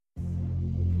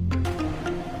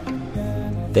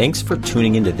Thanks for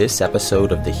tuning into this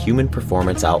episode of the Human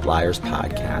Performance Outliers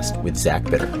podcast with Zach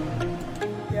Bitter.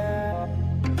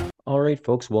 All right,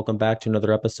 folks, welcome back to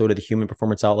another episode of the Human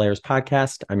Performance Outliers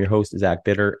podcast. I'm your host, Zach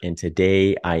Bitter, and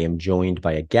today I am joined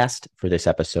by a guest for this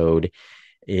episode.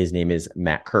 His name is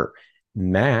Matt Kerr.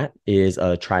 Matt is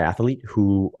a triathlete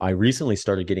who I recently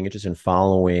started getting interested in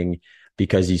following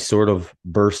because he sort of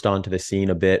burst onto the scene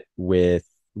a bit with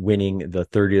winning the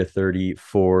 30 to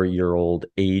 34-year-old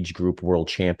age group world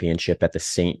championship at the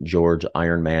St. George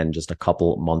Ironman just a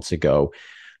couple months ago.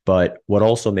 But what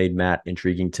also made Matt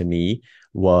intriguing to me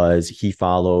was he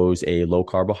follows a low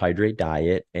carbohydrate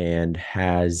diet and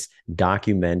has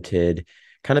documented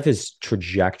kind of his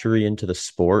trajectory into the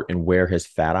sport and where his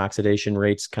fat oxidation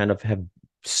rates kind of have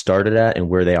started at and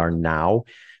where they are now.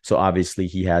 So obviously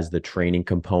he has the training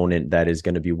component that is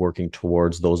going to be working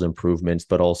towards those improvements,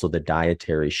 but also the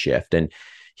dietary shift. And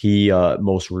he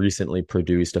most recently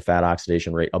produced a fat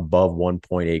oxidation rate above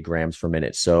 1.8 grams per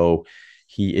minute. So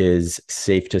he is,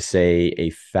 safe to say,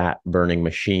 a fat burning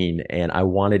machine. And I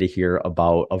wanted to hear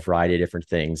about a variety of different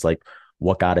things, like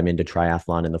what got him into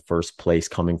triathlon in the first place,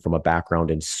 coming from a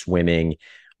background in swimming,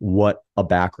 what a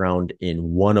background in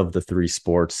one of the three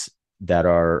sports that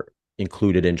are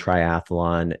included in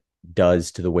triathlon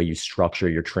does to the way you structure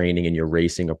your training and your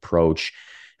racing approach.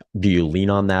 Do you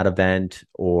lean on that event,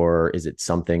 or is it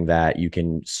something that you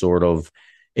can sort of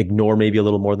ignore maybe a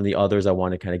little more than the others? I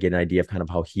want to kind of get an idea of kind of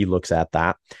how he looks at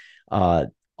that. I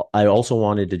also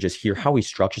wanted to just hear how he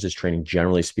structures his training,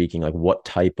 generally speaking, like what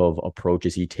type of approach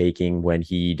is he taking when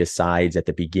he decides at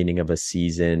the beginning of a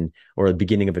season or the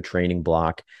beginning of a training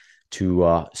block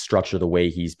to structure the way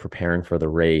he's preparing for the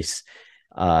race.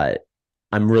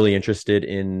 I'm really interested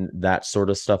in that sort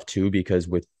of stuff too, because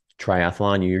with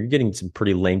triathlon, you're getting some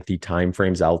pretty lengthy time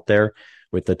frames out there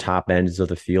with the top ends of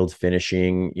the field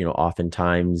finishing,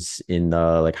 oftentimes in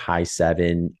the like high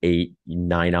 7, 8,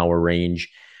 9 hour range.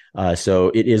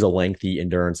 So it is a lengthy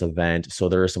endurance event. So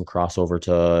there is some crossover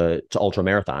to ultra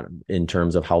marathon in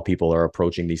terms of how people are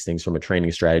approaching these things from a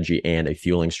training strategy and a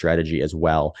fueling strategy as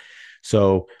well.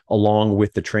 So along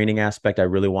with the training aspect, I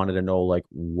really wanted to know like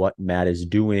what Matt is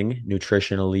doing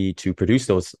nutritionally to produce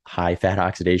those high fat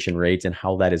oxidation rates and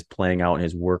how that is playing out in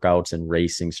his workouts and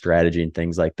racing strategy and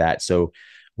things like that. So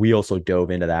we also dove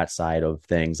into that side of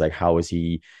things, like how is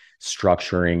he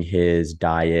structuring his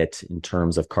diet in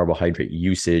terms of carbohydrate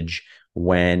usage,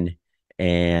 when,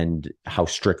 and how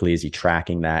strictly is he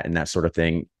tracking that and that sort of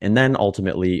thing. And then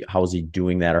ultimately, how is he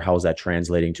doing that, or how is that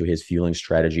translating to his fueling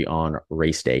strategy on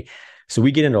race day? So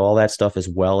we get into all that stuff, as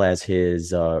well as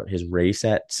his race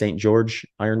at St. George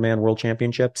Ironman World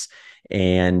Championships,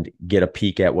 and get a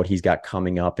peek at what he's got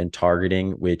coming up and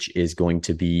targeting, which is going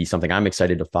to be something I'm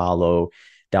excited to follow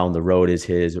down the road, is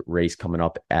his race coming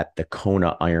up at the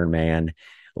Kona Ironman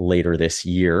later this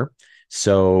year.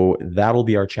 So that'll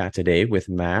be our chat today with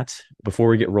Matt. Before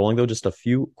we get rolling, though, just a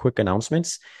few quick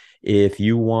announcements. If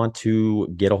you want to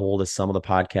get a hold of some of the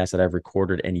podcasts that I've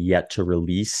recorded and yet to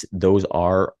release, those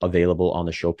are available on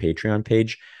the show Patreon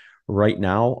page. Right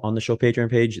now on the show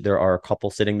Patreon page, there are a couple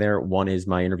sitting there. One is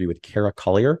my interview with Kara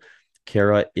Collier.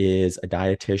 Kara is a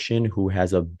dietitian who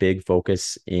has a big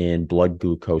focus in blood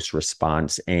glucose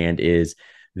response and is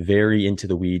very into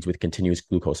the weeds with continuous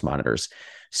glucose monitors.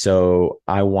 So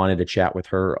I wanted to chat with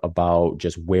her about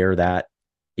just where that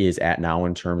is at now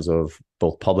in terms of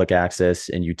both public access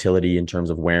and utility in terms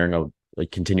of wearing a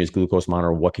like continuous glucose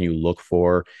monitor. What can you look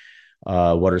for?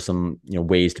 What are some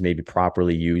ways to maybe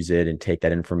properly use it and take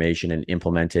that information and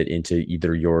implement it into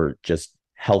either your just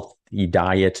healthy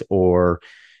diet or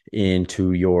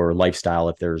into your lifestyle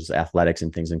if there's athletics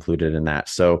and things included in that.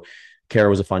 So Kara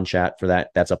was a fun chat for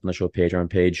that. That's up on the show Patreon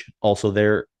page. Also,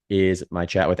 there is my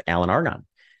chat with Alan Argon.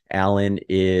 Alan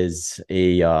is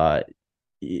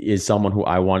someone who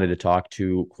I wanted to talk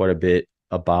to quite a bit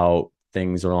about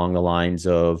things along the lines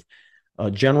of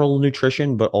general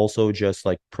nutrition, but also just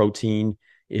like protein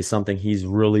is something he's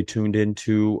really tuned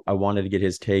into. I wanted to get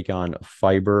his take on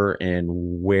fiber and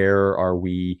where are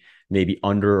we maybe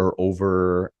under or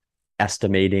over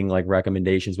estimating like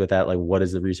recommendations with that. Like, what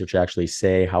does the research actually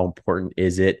say? How important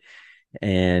is it?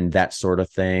 And that sort of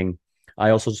thing. I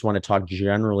also just want to talk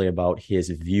generally about his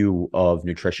view of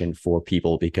nutrition for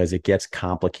people, because it gets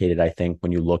complicated, I think,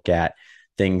 when you look at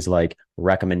things like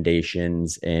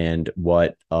recommendations and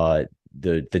what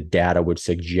the data would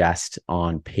suggest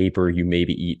on paper you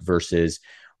maybe eat versus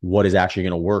what is actually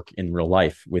going to work in real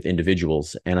life with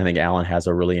individuals. And I think Alan has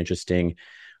a really interesting,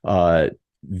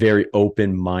 very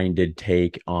open-minded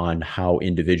take on how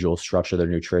individuals structure their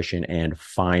nutrition and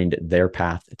find their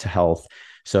path to health.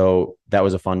 So that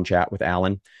was a fun chat with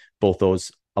Alan. Both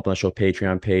those up on the show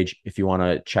Patreon page. If you want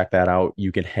to check that out,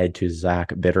 you can head to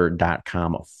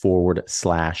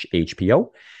zachbitter.com/HPO.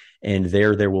 And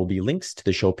there will be links to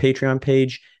the show Patreon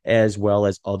page, as well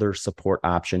as other support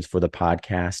options for the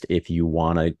podcast if you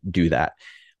want to do that.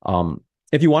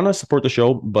 If you want to support the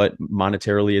show, but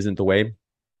monetarily isn't the way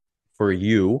for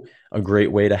you, a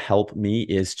great way to help me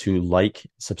is to like,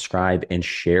 subscribe, and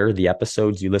share the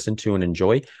episodes you listen to and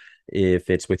enjoy. If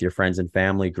it's with your friends and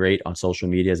family, great. On social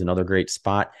media is another great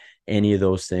spot. Any of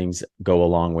those things go a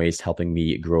long ways to helping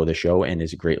me grow the show and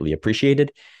is greatly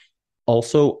appreciated.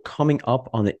 Also, coming up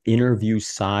on the interview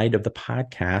side of the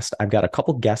podcast, I've got a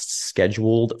couple guests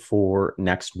scheduled for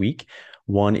next week.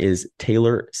 One is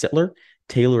Taylor Sittler.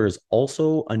 Taylor is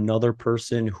also another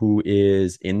person who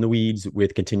is in the weeds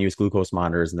with continuous glucose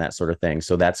monitors and that sort of thing.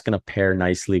 So that's going to pair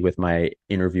nicely with my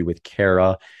interview with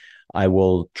Kara. I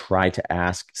will try to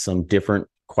ask some different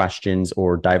questions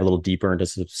or dive a little deeper into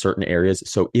some certain areas.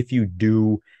 So if you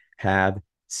do have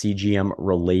CGM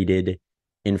related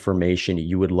information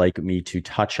you would like me to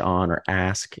touch on or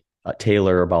ask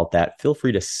Taylor about that, feel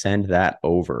free to send that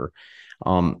over.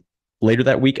 Later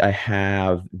that week, I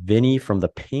have Vinny from the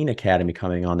Pain Academy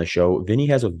coming on the show. Vinny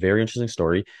has a very interesting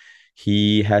story.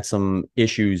 He had some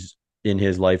issues in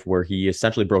his life where he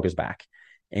essentially broke his back.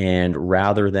 And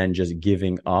rather than just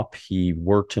giving up, he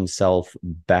worked himself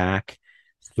back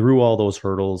through all those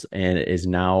hurdles and is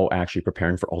now actually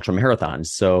preparing for ultra marathons.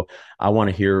 So I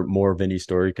want to hear more of Vinny's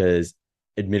story because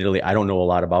admittedly, I don't know a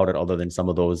lot about it other than some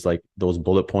of those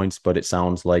bullet points, but it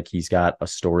sounds like he's got a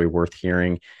story worth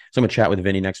hearing. So I'm going to chat with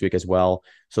Vinny next week as well.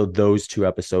 So those 2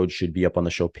 episodes should be up on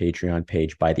the show Patreon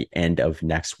page by the end of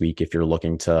next week if you're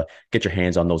looking to get your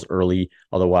hands on those early.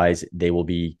 Otherwise, they will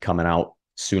be coming out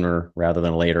sooner rather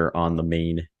than later on the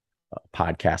main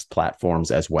podcast platforms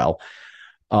as well.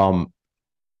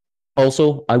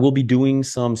 Also, I will be doing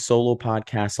some solo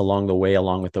podcasts along the way,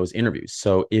 along with those interviews.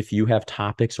 So if you have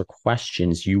topics or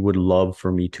questions you would love for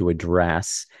me to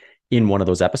address in one of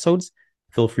those episodes,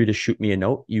 feel free to shoot me a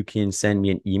note. You can send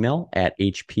me an email at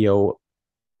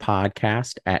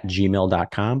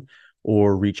hpopodcast@gmail.com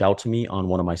or reach out to me on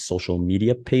one of my social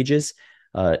media pages.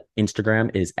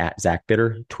 Instagram is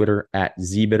 @ZachBitter, Twitter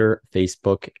 @ZBitter,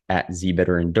 Facebook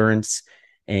 @ZBitterEndurance,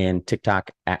 and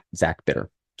TikTok @ZachBitter.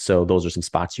 So those are some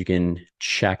spots you can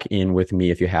check in with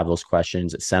me if you have those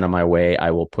questions. Send them my way.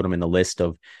 I will put them in the list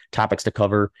of topics to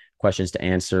cover, questions to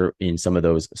answer in some of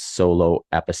those solo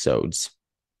episodes.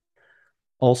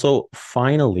 Also,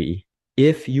 finally,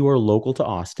 if you are local to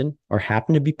Austin or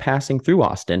happen to be passing through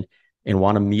Austin and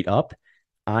want to meet up,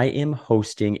 I am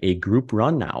hosting a group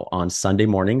run now on Sunday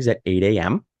mornings at 8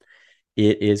 a.m.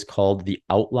 It is called the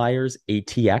Outliers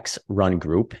ATX Run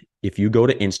Group. If you go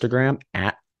to Instagram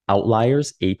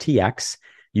 @Outliers ATX,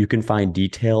 you can find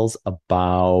details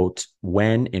about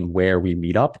when and where we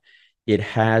meet up. It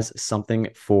has something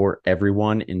for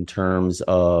everyone in terms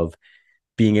of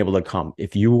being able to come.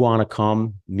 If you want to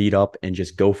come, meet up, and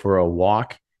just go for a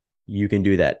walk, you can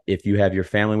do that. If you have your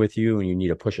family with you and you need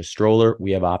to push a stroller,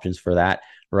 we have options for that.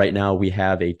 Right now, we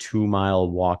have a 2-mile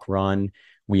walk run,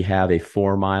 we have a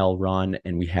 4-mile run,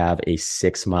 and we have a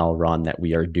 6-mile run that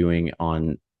we are doing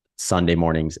on Sunday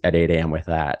mornings at 8 a.m. with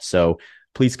that. So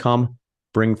please come,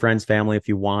 bring friends, family if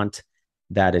you want.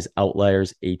 That is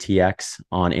Outliers ATX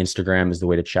on Instagram is the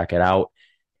way to check it out.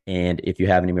 And if you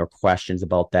have any more questions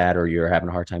about that or you're having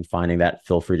a hard time finding that,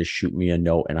 feel free to shoot me a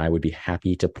note and I would be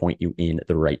happy to point you in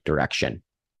the right direction.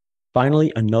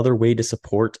 Finally, another way to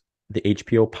support the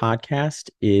HPO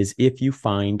podcast is if you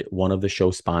find one of the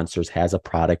show sponsors has a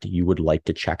product you would like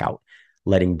to check out.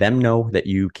 Letting them know that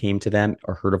you came to them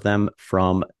or heard of them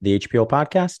from the HPO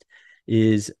podcast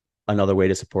is another way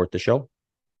to support the show.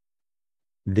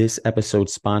 This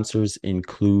episode's sponsors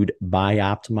include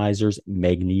Bioptimizer's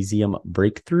Magnesium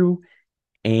Breakthrough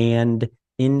and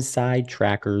Inside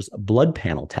Tracker's blood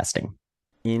panel testing.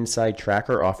 Inside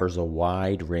Tracker offers a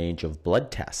wide range of blood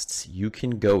tests. You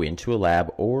can go into a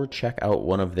lab or check out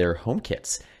one of their home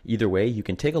kits. Either way, you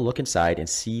can take a look inside and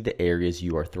see the areas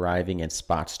you are thriving and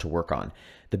spots to work on.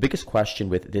 The biggest question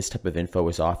with this type of info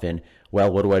is often,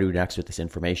 well, what do I do next with this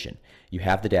information? You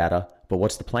have the data, but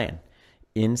what's the plan?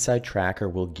 Inside Tracker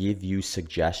will give you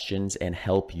suggestions and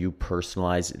help you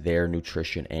personalize their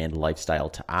nutrition and lifestyle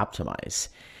to optimize.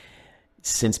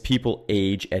 Since people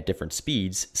age at different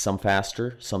speeds, some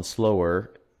faster, some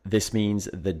slower, this means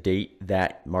the date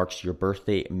that marks your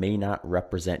birthday may not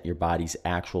represent your body's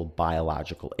actual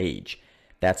biological age.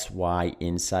 That's why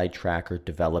Inside Tracker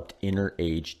developed Inner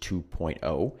Age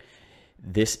 2.0.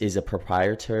 This is a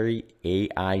proprietary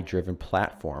AI-driven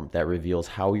platform that reveals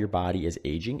how your body is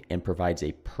aging and provides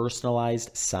a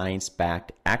personalized,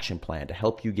 science-backed action plan to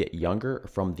help you get younger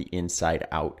from the inside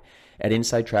out. At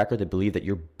Inside Tracker, they believe that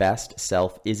your best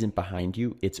self isn't behind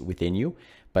you, it's within you.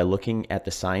 By looking at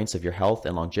the science of your health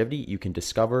and longevity, you can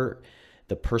discover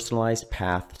the personalized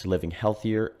path to living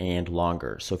healthier and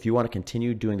longer. So if you want to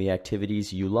continue doing the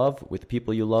activities you love with the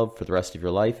people you love for the rest of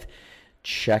your life,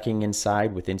 checking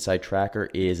inside with Inside Tracker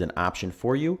is an option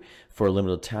for you. For a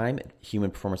limited time,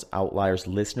 Human Performance Outliers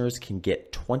listeners can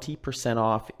get 20%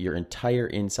 off your entire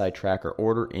Inside Tracker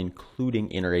order, including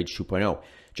InnerAge 2.0.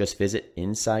 Just visit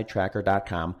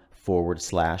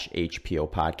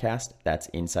insidetracker.com/HPO podcast. That's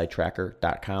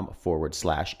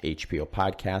insidetracker.com/HPO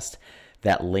podcast.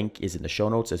 That link is in the show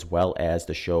notes, as well as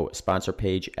the show sponsor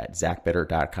page at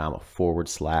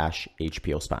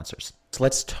zachbitter.com/HPO sponsors. So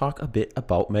let's talk a bit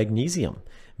about magnesium.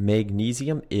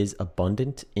 Magnesium is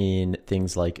abundant in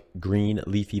things like green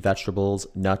leafy vegetables,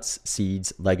 nuts,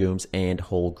 seeds, legumes, and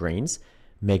whole grains.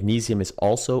 Magnesium is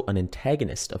also an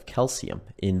antagonist of calcium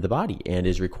in the body and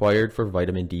is required for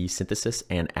vitamin D synthesis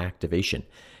and activation.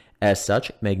 As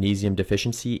such, magnesium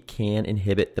deficiency can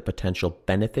inhibit the potential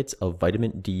benefits of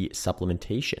vitamin D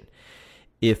supplementation.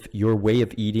 If your way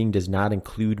of eating does not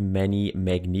include many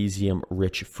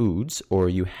magnesium-rich foods, or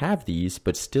you have these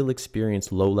but still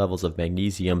experience low levels of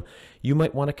magnesium, you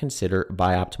might want to consider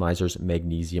Bioptimizer's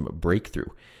Magnesium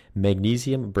Breakthrough.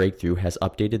 Magnesium Breakthrough has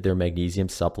updated their magnesium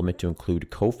supplement to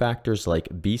include cofactors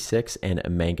like B6 and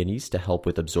manganese to help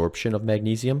with absorption of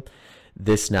magnesium.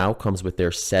 This now comes with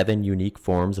their 7 unique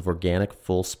forms of organic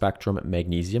full-spectrum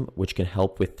magnesium, which can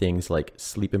help with things like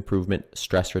sleep improvement,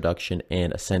 stress reduction,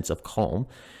 and a sense of calm.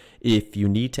 If you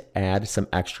need to add some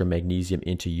extra magnesium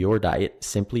into your diet,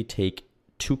 simply take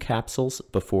 2 capsules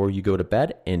before you go to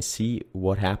bed and see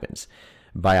what happens.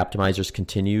 Bioptimizers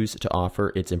continues to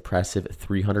offer its impressive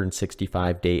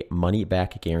 365-day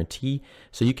money-back guarantee,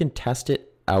 so you can test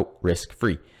it out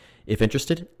risk-free. If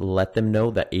interested, let them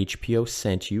know that HPO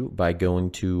sent you by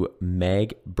going to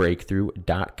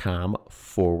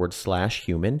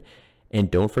magbreakthrough.com/human.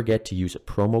 And don't forget to use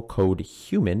promo code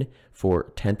HUMAN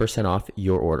for 10% off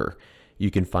your order.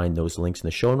 You can find those links in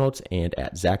the show notes and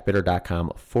at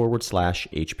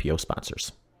zachbitter.com/HPO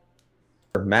sponsors.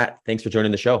 Matt, thanks for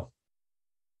joining the show.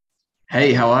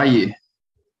 Hey, how are you?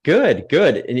 Good.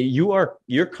 And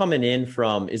you're coming in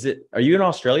from, are you in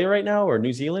Australia right now or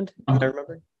New Zealand? I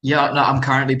remember. Yeah, no, I'm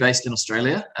currently based in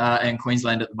Australia and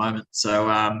Queensland at the moment. So,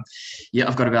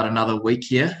 I've got about another week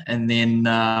here and then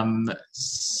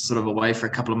sort of away for a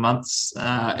couple of months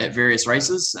at various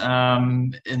races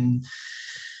and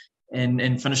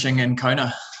finishing in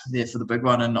Kona there for the big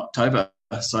one in October.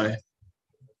 So,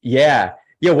 yeah.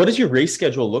 What does your race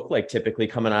schedule look like typically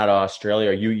coming out of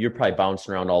Australia? You're probably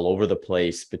bouncing around all over the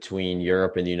place between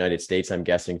Europe and the United States, I'm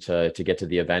guessing, to get to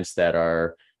the events that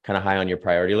are kind of high on your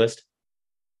priority list.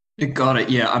 Got it.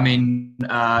 Yeah. I mean,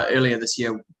 earlier this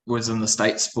year was in the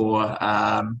States for,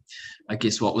 I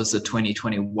guess, what was the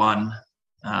 2021,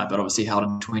 but obviously held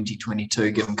in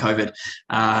 2022 given COVID,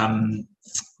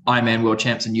 Ironman World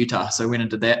Champs in Utah. So went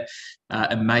into that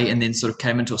in May and then sort of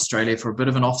came into Australia for a bit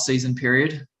of an off-season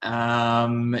period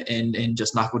and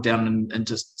just knuckled down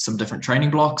into some different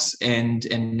training blocks and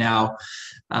now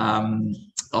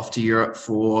off to Europe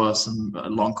for some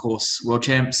long course World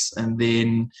Champs and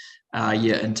then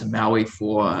into Maui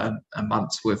for a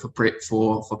month's worth of prep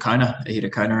for Kona, ahead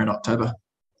of Kona in October.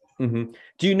 Mm-hmm.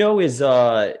 Do you know, is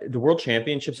the World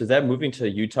Championships, is that moving to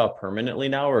Utah permanently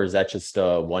now, or is that just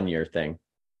a 1-year thing?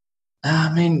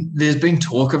 I mean, there's been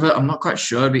talk of it. I'm not quite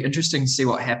sure. It'd be interesting to see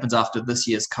what happens after this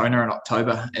year's Kona in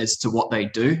October as to what they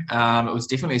do. It was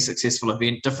definitely a successful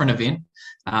event, different event.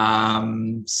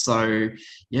 So,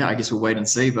 I guess we'll wait and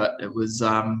see. But it was,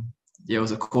 it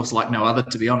was a course like no other,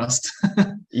 to be honest.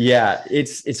 Yeah,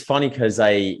 it's funny because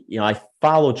I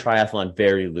follow triathlon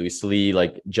very loosely,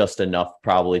 like just enough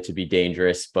probably to be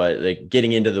dangerous, but like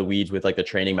getting into the weeds with like the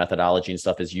training methodology and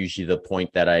stuff is usually the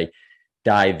point that I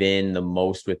dive in the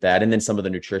most with that. And then some of the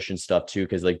nutrition stuff too,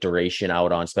 because like duration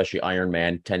out on especially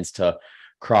Ironman tends to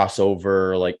cross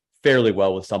over like fairly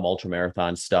well with some ultra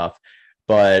marathon stuff.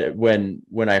 But when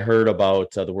I heard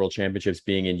about the World Championships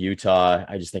being in Utah,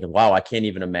 I just thinking, wow, I can't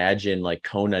even imagine like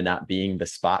Kona not being the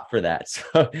spot for that.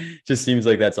 So it just seems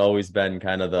like that's always been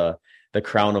kind of the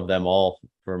crown of them all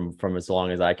from as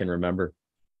long as I can remember.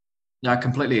 Yeah, I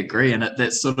completely agree. And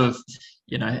that's sort of,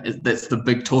 that's the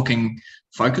big talking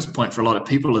focus point for a lot of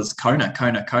people is Kona.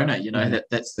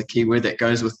 That's the key word that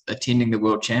goes with attending the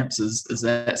World Champs is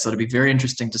that. So it'll be very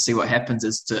interesting to see what happens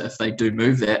as to if they do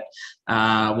move that,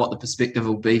 what the perspective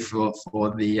will be for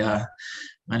the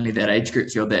mainly that age group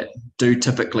field that do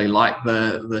typically like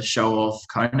the show of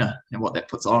Kona and what that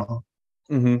puts on.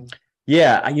 Mm-hmm.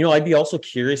 Yeah, I'd be also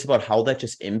curious about how that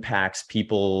just impacts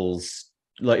people's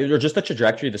or just the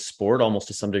trajectory of the sport almost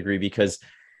to some degree, because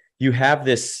you have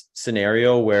this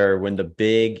scenario where when the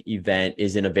big event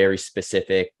is in a very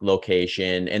specific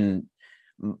location, and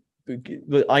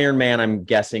the Ironman, I'm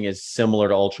guessing, is similar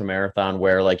to ultramarathon,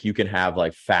 where like you can have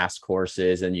like fast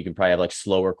courses and you can probably have like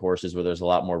slower courses where there's a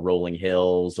lot more rolling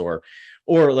hills, or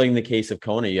like in the case of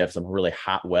Kona, you have some really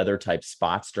hot weather type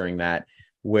spots during that,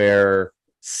 where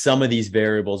some of these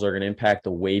variables are going to impact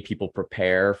the way people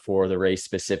prepare for the race,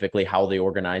 specifically how they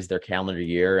organize their calendar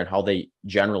year and how they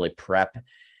generally prep.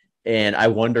 And I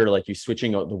wonder, like, you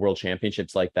switching out the World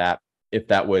Championships like that, if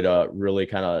that would really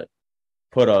kind of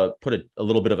put a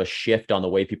little bit of a shift on the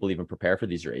way people even prepare for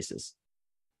these races.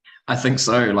 I think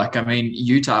so. Like, I mean,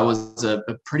 Utah was a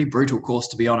pretty brutal course,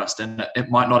 to be honest, and it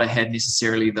might not have had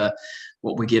necessarily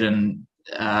what we get in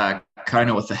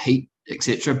Kona with the heat,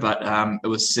 etc. But it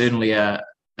was certainly a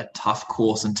tough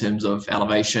course in terms of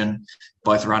elevation,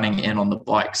 both running and on the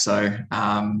bike. So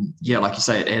like you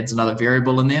say, it adds another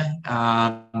variable in there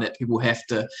that people have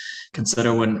to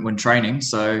consider when training.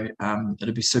 So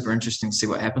it'll be super interesting to see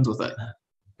what happens with it.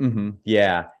 Mm-hmm.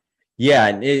 Yeah,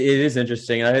 and it is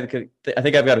interesting. And I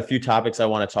think I've got a few topics I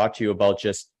want to talk to you about,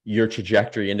 just your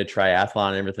trajectory into triathlon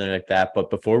and everything like that.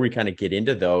 But before we kind of get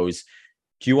into those,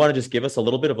 do you want to just give us a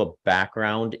little bit of a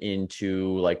background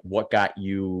into like what got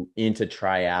you into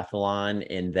triathlon?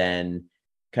 And then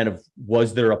kind of,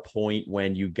 was there a point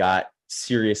when you got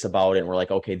serious about it and were like,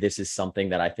 okay, this is something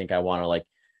that I think I want to like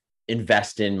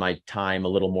invest in my time a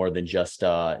little more than just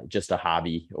a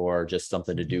hobby or just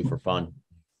something to do for fun?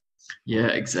 Yeah,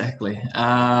 exactly.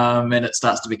 And it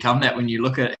starts to become that when you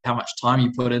look at how much time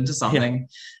you put into something.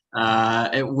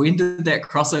 Yeah. When did that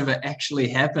crossover actually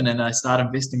happen? And I started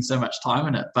investing so much time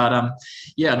in it. But and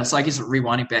so I guess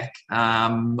rewinding back,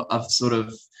 I've sort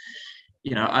of,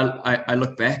 I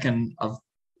look back and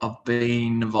I've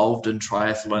been involved in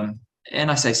triathlon,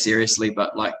 and I say seriously,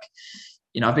 but like,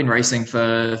 I've been racing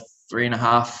for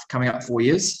 3.5, coming up 4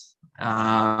 years.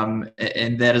 And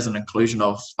that is an inclusion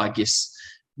of, I guess,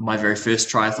 my very first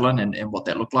triathlon and what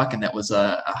that looked like. And that was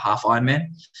a half Ironman.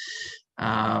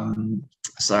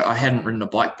 So I hadn't ridden a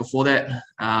bike before that.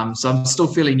 So I'm still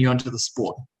fairly new into the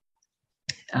sport.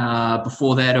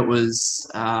 Before that, it was,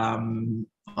 I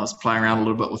was playing around a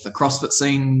little bit with the CrossFit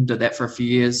scene, did that for a few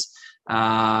years.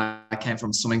 I came from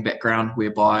a swimming background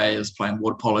whereby I was playing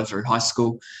water polo through high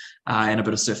school and a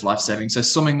bit of surf lifesaving. So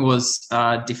swimming was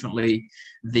definitely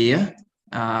there,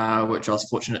 which I was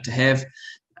fortunate to have.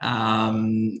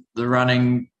 The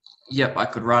running, I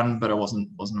could run, but I wasn't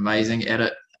amazing at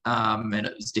it. And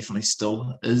it was definitely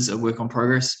still is a work on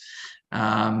progress.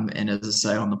 And as I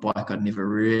say, on the bike, I'd never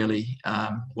really,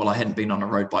 I hadn't been on a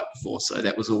road bike before, so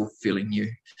that was all fairly new.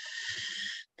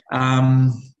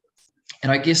 And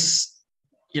I guess,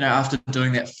 after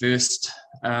doing that first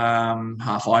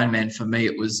half Ironman, for me,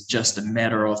 it was just a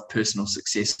matter of personal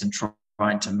success and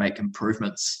trying to make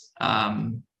improvements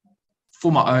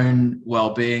for my own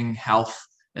well-being, health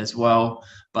as well,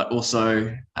 but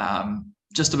also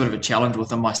just a bit of a challenge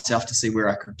within myself to see where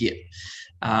I could get.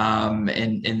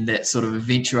 And that sort of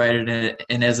eventuated,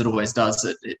 and as it always does,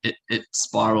 it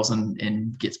spirals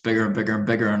and gets bigger and bigger and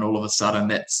bigger, and all of a sudden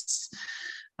that's,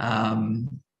 I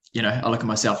look at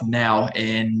myself now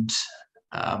and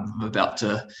I'm about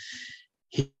to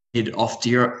head off to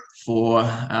Europe for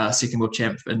second world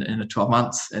champ in 12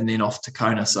 months and then off to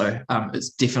Kona. So it's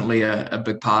definitely a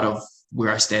big part of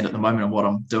where I stand at the moment and what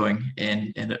I'm doing,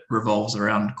 and it revolves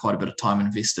around quite a bit of time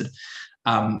invested,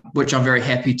 which I'm very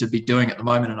happy to be doing at the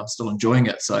moment, and I'm still enjoying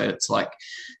it. So it's like,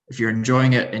 if you're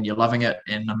enjoying it and you're loving it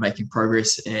and I'm making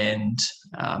progress and,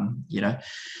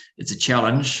 it's a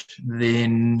challenge,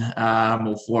 then I'm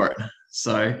all for it.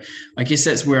 So I guess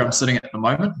that's where I'm sitting at the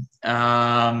moment.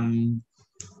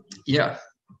 Yeah,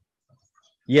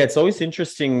 it's always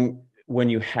interesting when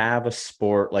you have a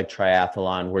sport like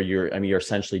triathlon where you're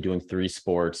essentially doing 3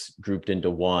 sports grouped into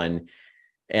one.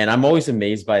 And I'm always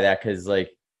amazed by that, because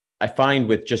like I find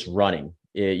with just running,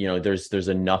 there's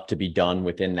enough to be done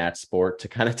within that sport to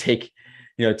kind of take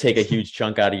a huge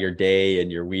chunk out of your day and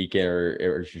your week or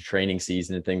your training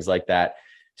season and things like that.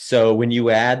 So when you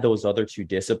add those other 2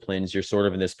 disciplines, you're sort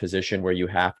of in this position where you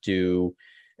have to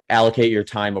allocate your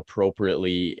time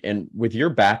appropriately. And with your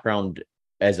background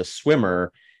as a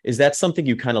swimmer, is that something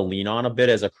you kind of lean on a bit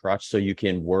as a crutch so you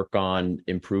can work on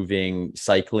improving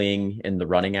cycling and the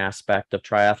running aspect of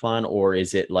triathlon? Or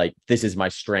is it like, this is my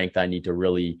strength, I need to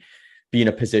really be in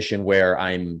a position where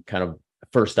I'm kind of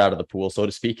first out of the pool, so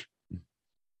to speak?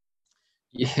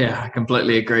 Yeah, I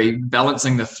completely agree.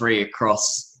 Balancing the three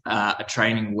across a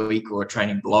training week or a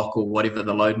training block or whatever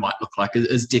the load might look like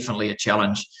is definitely a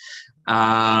challenge.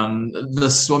 The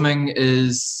swimming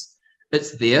it's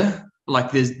there.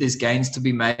 Like there's gains to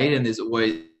be made, and there's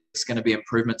always going to be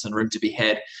improvements and room to be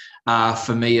had.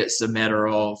 For me, it's a matter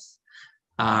of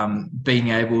being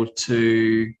able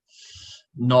to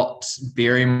not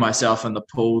bury myself in the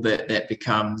pool that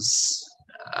becomes,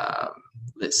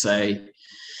 let's say,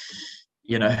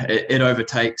 it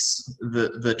overtakes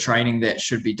the training that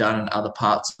should be done in other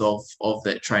parts of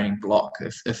that training block,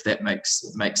 if that makes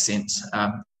sense.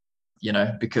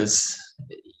 Because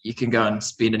you can go and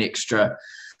spend an extra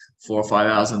 4 or 5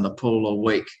 hours in the pool a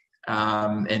week,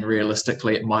 and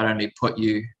realistically, it might only put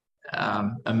you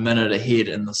a minute ahead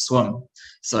in the swim.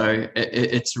 So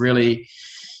it's really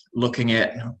looking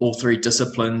at all three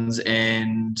disciplines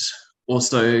and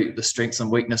also the strengths and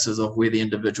weaknesses of where the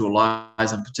individual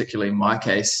lies, and particularly in my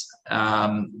case,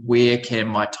 where can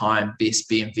my time best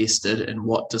be invested in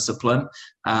what discipline?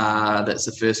 That's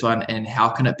the first one. And how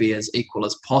can it be as equal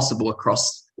as possible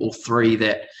across all three,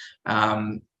 that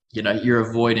you're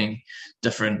avoiding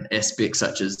different aspects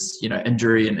such as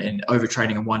injury and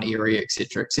overtraining in one area, et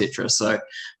cetera. So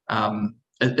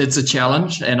it's a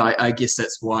challenge, and I guess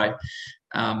that's why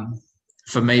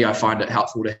for me, I find it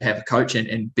helpful to have a coach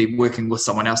and be working with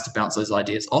someone else to bounce those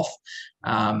ideas off.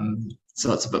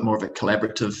 So it's a bit more of a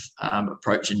collaborative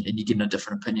approach, and you're getting a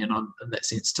different opinion in that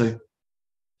sense too.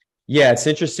 Yeah, it's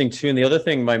interesting too. And the other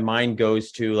thing my mind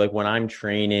goes to, like when I'm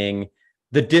training,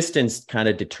 the distance kind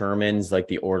of determines like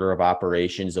the order of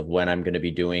operations of when I'm going to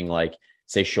be doing, like,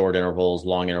 say, short intervals,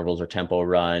 long intervals, or tempo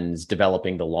runs,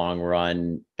 developing the long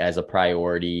run as a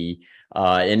priority,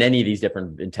 in any of these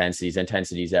different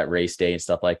intensities at race day and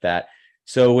stuff like that.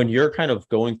 So when you're kind of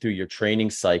going through your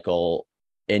training cycle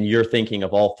and you're thinking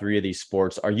of all three of these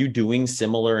sports, are you doing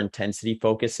similar intensity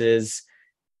focuses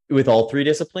with all three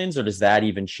disciplines, or does that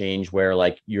even change where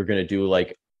like you're going to do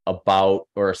like a bout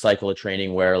or a cycle of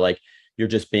training where like you're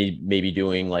just maybe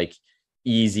doing like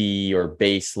easy or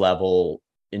base level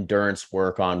endurance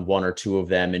work on one or two of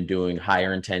them and doing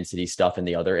higher intensity stuff in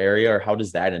the other area? Or how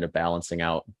does that end up balancing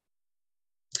out?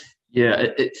 Yeah,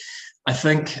 I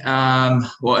think,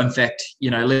 in fact,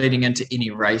 leading into any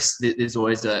race, there's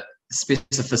always a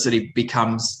specificity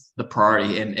becomes the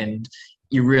priority, and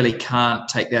you really can't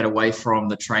take that away from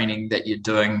the training that you're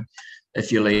doing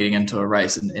if you're leading into a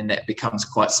race, and that becomes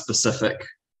quite specific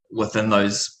within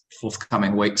those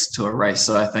forthcoming weeks to a race.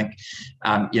 So I think,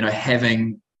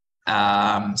 having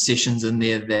sessions in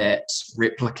there that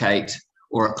replicate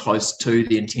or are close to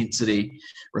the intensity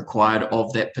required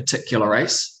of that particular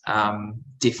race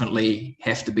definitely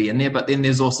have to be in there. But then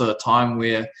there's also a time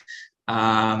where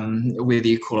whether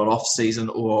you call it off season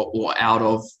or out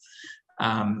of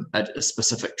a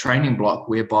specific training block,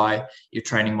 whereby your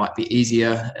training might be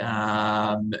easier,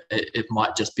 it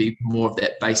might just be more of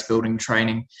that base building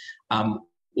training,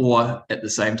 or at the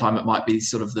same time it might be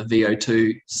sort of the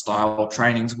VO2 style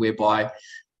trainings, whereby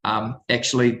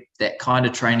actually that kind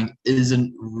of training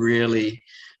isn't really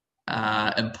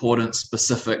important,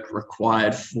 specific,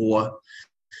 required for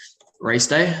race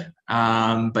day,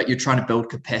 but you're trying to build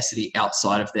capacity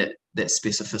outside of that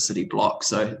specificity block.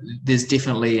 So there's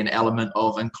definitely an element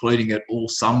of including it all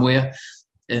somewhere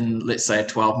in, let's say, a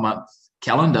 12-month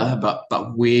calendar,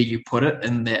 but where you put it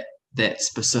in that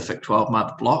specific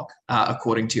 12-month block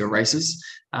according to your races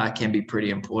can be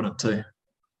pretty important too.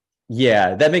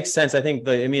 Yeah, that makes sense. I think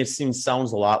it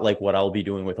sounds a lot like what I'll be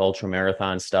doing with ultra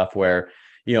marathon stuff, where,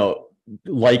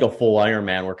 like a full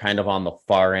Ironman, we're kind of on the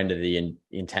far end of the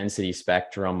intensity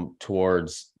spectrum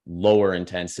towards lower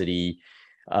intensity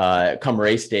come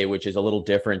race day, which is a little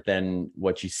different than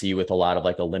what you see with a lot of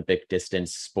like Olympic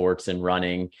distance sports and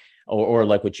running, or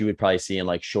like what you would probably see in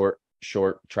like short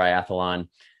triathlon.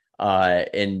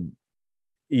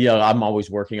 I'm always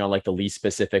working on like the least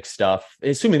specific stuff,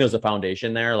 assuming there's a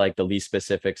foundation there, like the least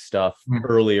specific stuff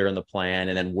earlier in the plan,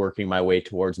 and then working my way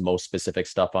towards most specific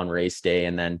stuff on race day.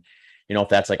 And then, if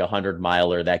that's like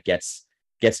 100-miler, that gets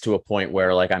to a point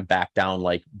where like I'm back down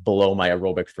like below my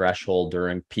aerobic threshold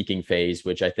during peaking phase,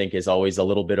 which I think is always a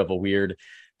little bit of a weird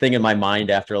thing in my mind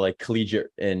after like collegiate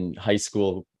and high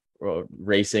school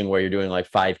racing, where you're doing like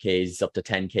 5Ks up to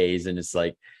 10Ks. And it's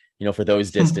like, for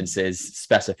those distances,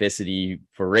 specificity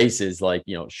for races, like,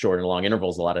 short and long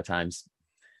intervals a lot of times.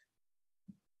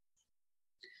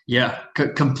 Yeah,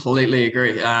 completely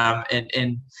agree.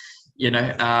 And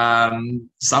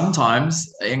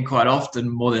sometimes and quite often,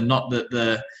 more than not,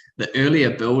 the earlier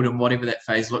build and whatever that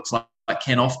phase looks like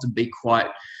can often be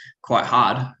quite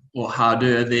hard or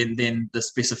harder than the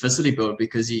specificity build,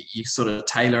 because you sort of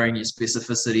tailoring your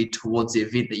specificity towards the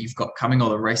event that you've got coming or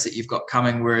the race that you've got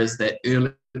coming. Whereas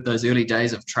those early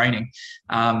days of training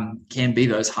can be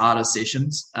those harder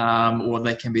sessions, or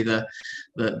they can be the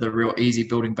real easy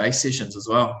building base sessions as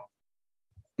well.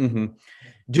 Mm-hmm.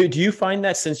 Do you find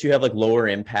that since you have like lower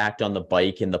impact on the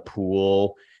bike and the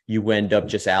pool, you end up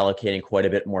just allocating quite a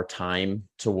bit more time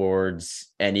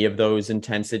towards any of those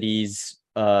intensities,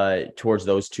 towards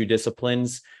those two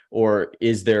disciplines? Or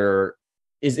is there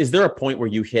a point where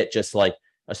you hit just like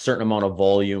a certain amount of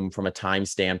volume from a time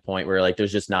standpoint where like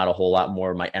there's just not a whole lot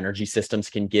more my energy systems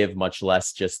can give, much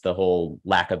less just the whole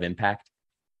lack of impact?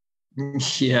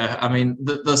 Yeah, I mean,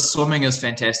 the swimming is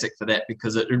fantastic for that,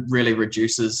 because it really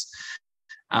reduces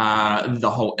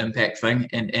the whole impact thing,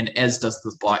 and as does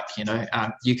the bike.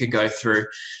 You can go through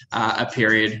a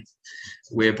period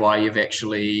whereby you've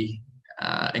actually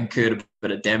incurred a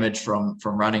bit of damage from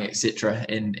running, etc.,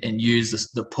 and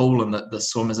use the pool and the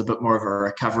swim as a bit more of a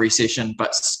recovery session,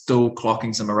 but still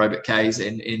clocking some aerobic Ks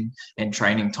and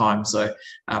training time. So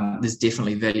there's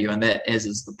definitely value in that, as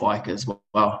is the bike as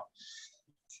well.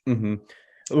 Mm-hmm.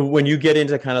 When you get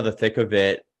into kind of the thick of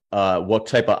it, what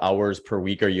type of hours per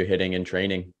week are you hitting in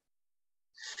training?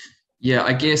 Yeah,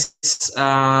 I guess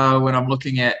when I'm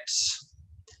looking at,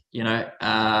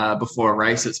 before a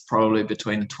race, it's probably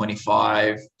between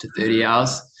 25 to 30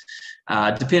 hours,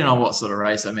 depending on what sort of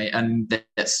race. I mean, and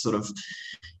that's sort of,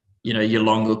 your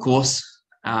longer course.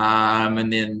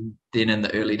 And then in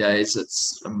the early days,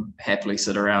 it's happily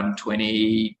sit around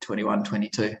 20, 21,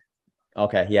 22.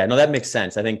 Okay. Yeah, no, that makes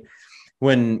sense. I think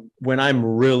when I'm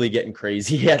really getting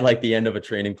crazy at like the end of a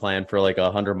training plan for like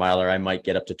 100-miler, I might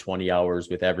get up to 20 hours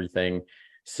with everything.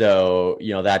 So,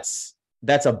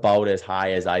 that's about as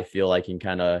high as I feel I can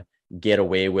kind of get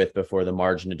away with before the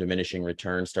margin of diminishing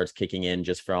return starts kicking in,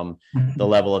 just from the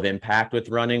level of impact with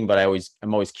running. But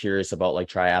I'm always curious about like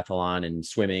triathlon and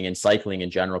swimming and cycling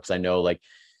in general, because I know like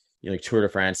Tour de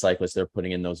France cyclists, they're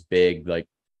putting in those big like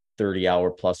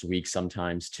 30-hour plus weeks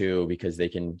sometimes too, because they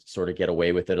can sort of get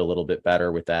away with it a little bit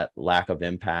better with that lack of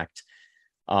impact.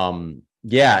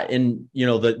 Yeah. And,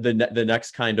 the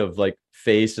next kind of like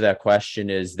phase to that question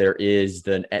is there is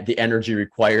the energy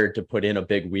required to put in a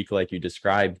big week like you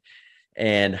described.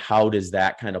 And how does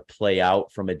that kind of play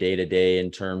out from a day to day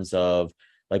in terms of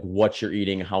like what you're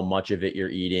eating, how much of it you're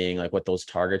eating, like what those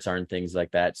targets are and things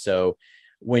like that. So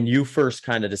when you first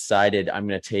kind of decided I'm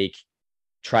going to take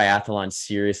triathlon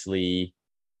seriously,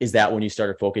 is that when you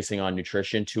started focusing on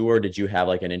nutrition too, or did you have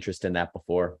like an interest in that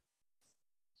before?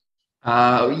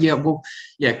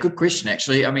 Good question,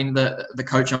 actually. I mean, the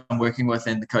coach I'm working with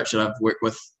and the coach that I've worked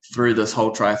with through this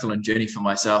whole triathlon journey for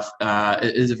myself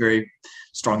is a very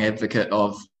strong advocate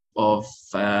of low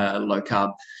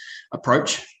carb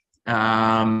approach.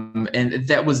 And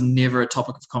that was never a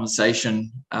topic of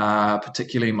conversation,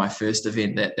 particularly in my first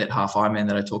event, that half Ironman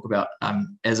that I talk about,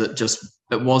 as it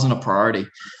wasn't a priority.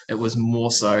 It was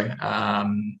more so,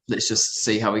 let's just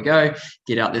see how we go,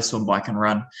 get out there, swim, bike and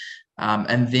run.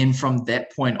 And then from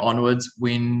that point onwards,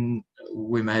 when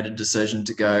we made a decision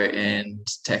to go and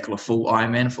tackle a full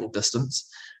Ironman, full distance,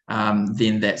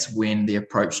 then that's when the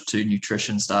approach to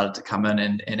nutrition started to come in.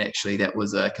 And actually that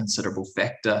was a considerable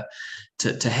factor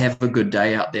to have a good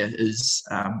day out there. Is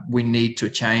we need to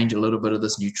change a little bit of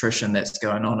this nutrition that's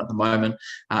going on at the moment,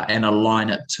 and align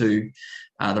it to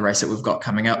the race that we've got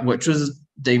coming up, which was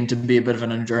deemed to be a bit of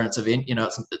an endurance event.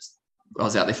 I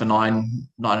was out there for nine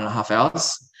and a half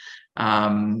hours.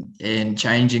 And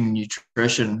changing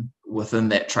nutrition within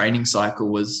that training cycle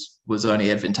was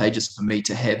only advantageous for me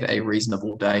to have a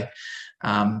reasonable day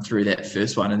through that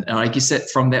first one. And I guess that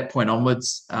from that point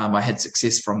onwards, I had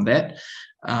success from that.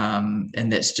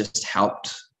 And that's just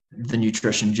helped the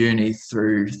nutrition journey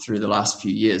through the last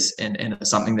few years. And it's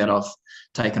something that I've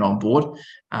taken on board,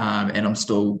 and I'm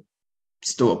still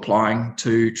applying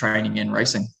to training and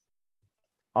racing.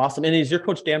 Awesome. And is your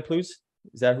coach Dan Plews?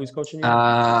 Is that who's coaching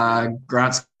you?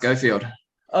 Grant Schofield.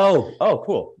 Oh,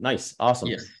 cool. Nice. Awesome.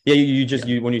 Yes. Yeah.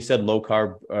 You when you said low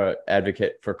carb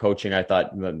advocate for coaching, I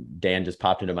thought Dan just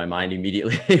popped into my mind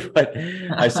immediately, but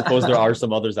I suppose there are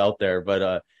some others out there,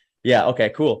 but yeah. Okay,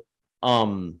 cool.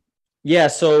 Yeah.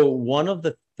 So one of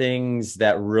the things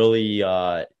that really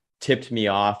tipped me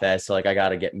off as to, like, I got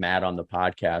to get Matt on the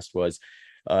podcast was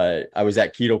I was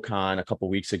at KetoCon a couple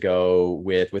weeks ago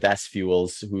with S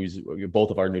Fuels, who's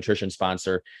both of our nutrition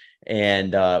sponsor,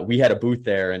 and we had a booth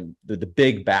there. And the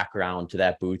big background to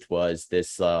that booth was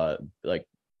this like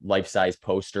life-size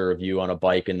poster of you on a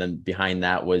bike, and then behind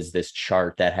that was this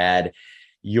chart that had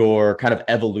your kind of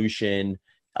evolution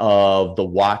of the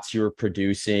watts you were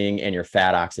producing and your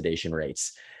fat oxidation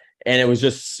rates. And it was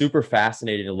just super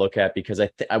fascinating to look at, because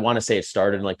I want to say it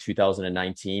started in like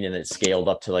 2019 and then it scaled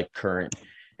up to like current.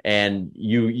 And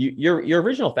your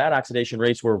original fat oxidation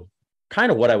rates were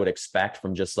kind of what I would expect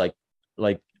from just like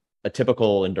a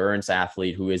typical endurance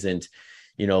athlete who isn't,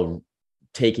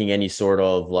 taking any sort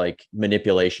of like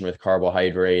manipulation with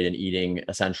carbohydrate and eating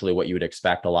essentially what you would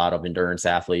expect a lot of endurance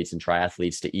athletes and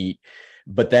triathletes to eat.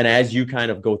 But then as you kind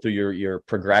of go through your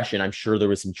progression, I'm sure there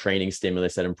was some training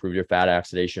stimulus that improved your fat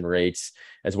oxidation rates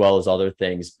as well as other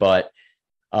things. But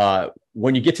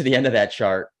when you get to the end of that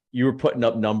chart, you were putting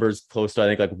up numbers close to, I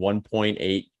think, like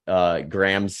 1.8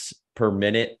 grams per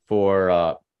minute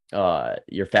for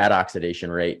your fat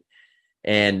oxidation rate.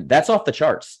 And that's off the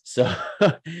charts. So,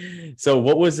 so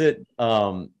what was it?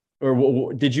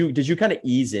 Or did you kind of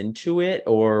ease into it,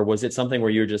 or was it something where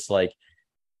you're just like,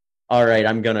 all right,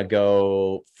 I'm going to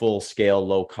go full scale,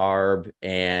 low carb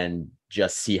and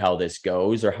just see how this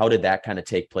goes? Or how did that kind of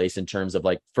take place in terms of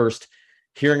like first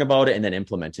hearing about it and then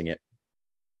implementing it?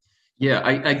 Yeah,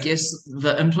 I guess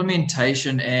the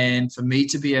implementation, and for me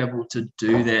to be able to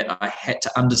do that, I had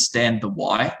to understand the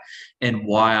why and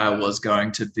why I was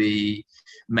going to be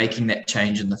making that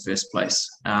change in the first place.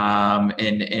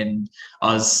 And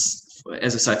I was,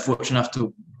 as I say, fortunate enough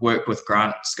to work with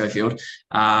Grant Schofield,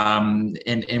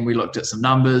 and we looked at some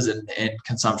numbers and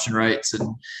consumption rates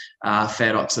and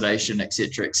fat oxidation, et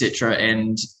cetera.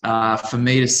 And for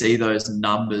me to see those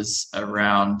numbers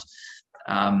around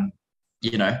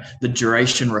the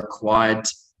duration required,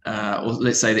 or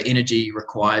let's say the energy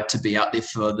required to be out there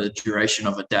for the duration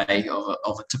of a day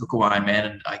of a typical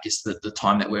Ironman, and I guess the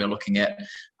time that we're looking at,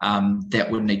 that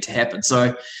would need to happen.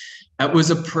 So it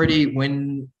was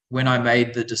when I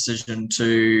made the decision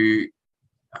to,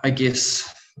 I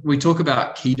guess, we talk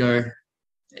about keto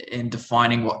and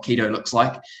defining what keto looks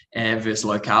like versus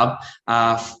low carb.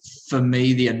 For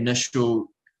me, the initial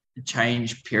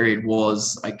change period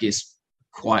was, I guess,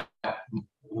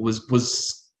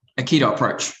 was a keto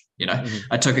approach.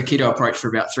 I took a keto approach for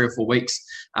about 3 or 4 weeks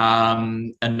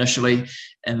initially,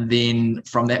 and then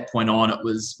from that point on,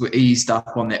 we eased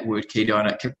up on that word keto, and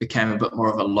it became a bit more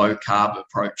of a low carb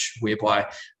approach, whereby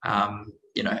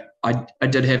I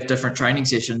did have different training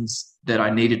sessions that I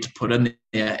needed to put in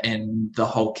there, and the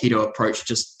whole keto approach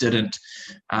just didn't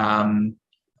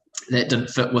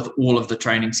fit with all of the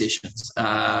training sessions.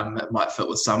 It might fit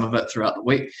with some of it throughout the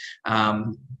week,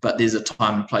 but there's a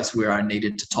time and place where I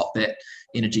needed to top that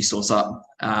energy source up.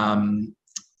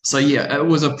 So yeah, it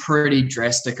was a pretty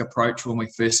drastic approach when we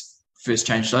first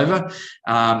changed over.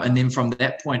 And then from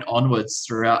that point onwards,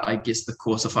 throughout, I guess, the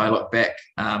course, if I look back,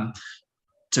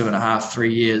 2.5,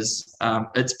 3 years,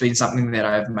 it's been something that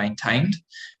I've maintained.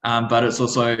 But it's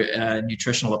also a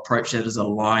nutritional approach that is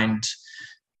aligned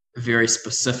very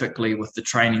specifically with the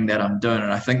training that I'm doing.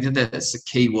 And I think that's the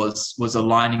key, was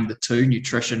aligning the two,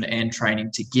 nutrition and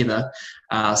training, together,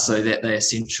 so that they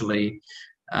essentially,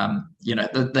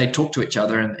 they talk to each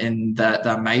other, and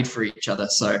they're made for each other.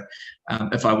 So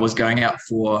if I was going out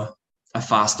for a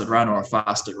fasted run or a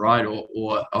fasted ride or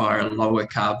a lower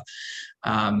carb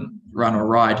run or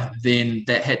ride, then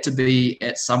that had to be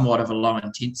at somewhat of a low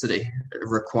intensity,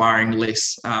 requiring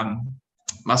less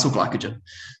muscle glycogen.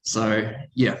 So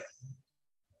yeah.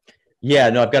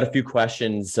 No, I've got a few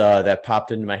questions that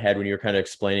popped into my head when you were kind of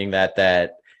explaining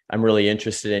that I'm really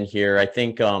interested in here. I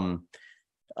think the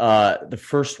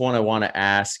first one I want to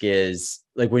ask is,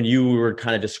 like, when you were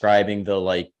kind of describing the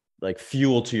like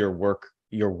fuel to your work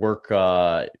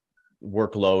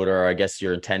workload, or I guess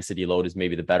your intensity load is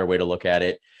maybe the better way to look at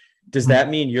it. Does that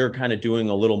mean you're kind of doing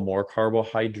a little more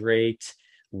carbohydrate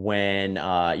when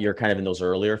you're kind of in those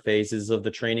earlier phases of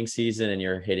the training season and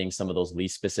you're hitting some of those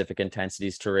least specific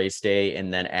intensities to race day?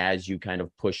 And then as you kind of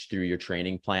push through your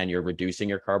training plan, you're reducing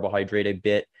your carbohydrate a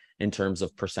bit in terms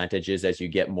of percentages as you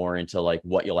get more into like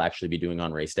what you'll actually be doing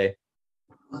on race day?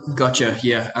 Gotcha.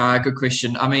 Yeah. Good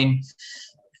question. I mean,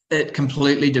 it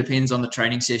completely depends on the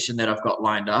training session that I've got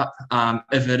lined up.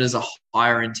 If it is a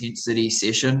higher intensity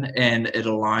session and it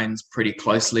aligns pretty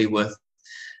closely with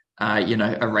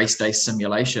a race day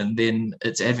simulation, then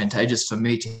it's advantageous for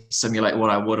me to simulate what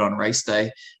I would on race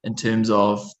day in terms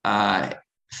of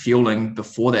fueling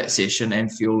before that session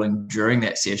and fueling during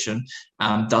that session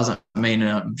doesn't mean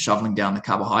I'm shoveling down the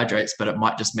carbohydrates, but it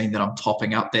might just mean that I'm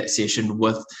topping up that session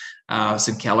with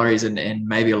some calories and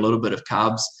maybe a little bit of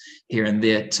carbs here and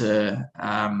there to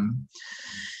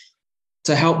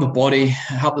help the body,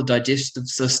 help the digestive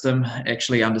system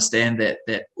actually understand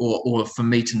that or for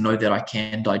me to know that I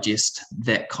can digest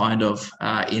that kind of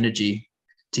energy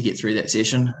to get through that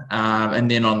session.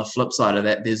 And then on the flip side of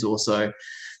that, there's also,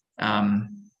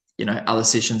 other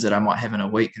sessions that I might have in a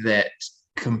week that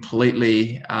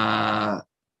completely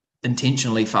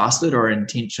intentionally fasted or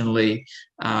intentionally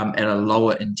at a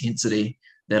lower intensity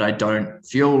that I don't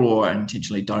fuel or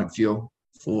intentionally don't fuel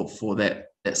for that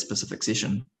specific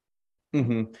session.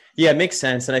 Mm-hmm. Yeah, it makes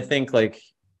sense. And I think like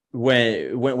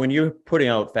when you're putting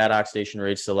out fat oxidation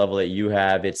rates to the level that you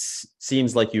have, it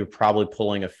seems like you're probably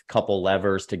pulling a couple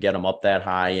levers to get them up that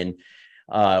high. And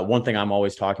one thing I'm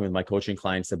always talking with my coaching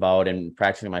clients about and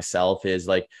practicing myself is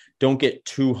like, don't get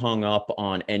too hung up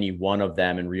on any one of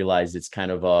them and realize it's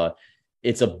kind of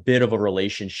it's a bit of a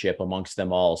relationship amongst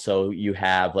them all. So you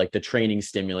have like the training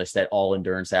stimulus that all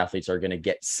endurance athletes are going to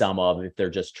get some of if they're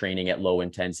just training at low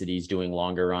intensities, doing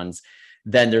longer runs.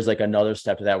 Then there's like another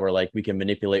step to that where like we can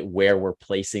manipulate where we're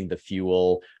placing the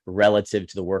fuel relative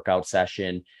to the workout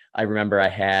session. I remember I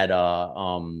had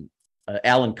Alan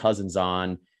Cousins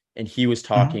on, and he was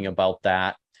talking about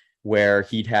that, where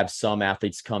he'd have some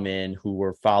athletes come in who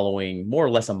were following more or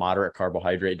less a moderate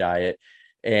carbohydrate diet,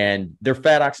 and their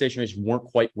fat oxidation rates weren't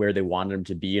quite where they wanted them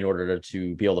to be in order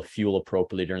to be able to fuel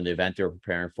appropriately during the event they were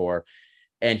preparing for.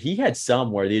 And he had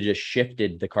some where they just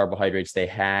shifted the carbohydrates they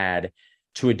had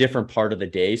to a different part of the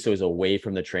day. So it was away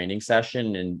from the training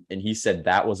session. And he said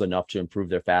that was enough to improve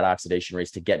their fat oxidation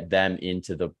rates to get them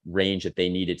into the range that they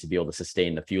needed to be able to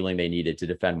sustain the fueling they needed to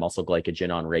defend muscle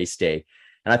glycogen on race day.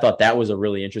 And I thought that was a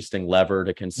really interesting lever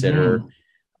to consider.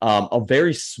 A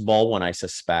very small one, I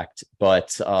suspect,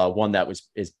 but one that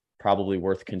is probably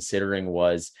worth considering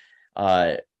was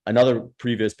another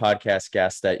previous podcast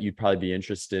guest that you'd probably be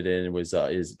interested in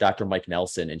is Dr. Mike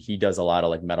Nelson. And he does a lot of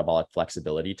like metabolic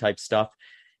flexibility type stuff.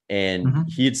 And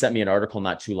he had sent me an article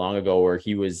not too long ago where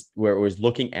it was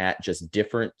looking at just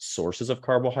different sources of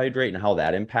carbohydrate and how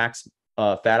that impacts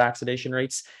fat oxidation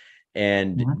rates.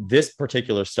 And this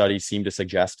particular study seemed to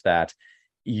suggest that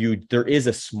there is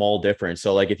a small difference.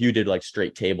 So like if you did like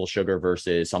straight table sugar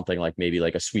versus something like maybe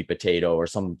like a sweet potato or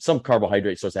some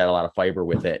carbohydrate source that had a lot of fiber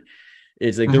with it,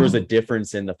 it's like there was a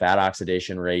difference in the fat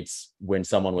oxidation rates when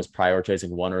someone was prioritizing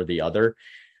one or the other.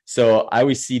 So I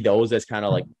always see those as kind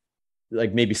of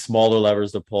like maybe smaller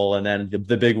levers to pull. And then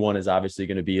the big one is obviously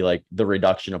going to be like the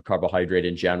reduction of carbohydrate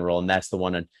in general. And that's the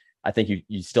one that I think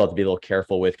you still have to be a little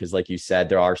careful with, because like you said,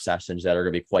 there are sessions that are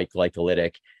going to be quite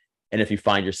glycolytic. And if you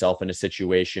find yourself in a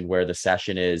situation where the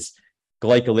session is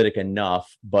glycolytic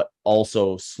enough, but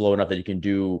also slow enough that you can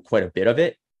do quite a bit of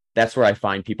it, that's where I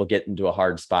find people get into a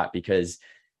hard spot, because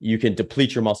you can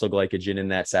deplete your muscle glycogen in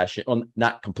that session. Well,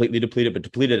 not completely depleted, but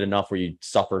depleted enough where you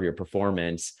suffer your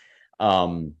performance.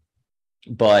 So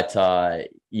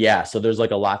there's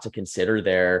like a lot to consider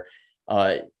there.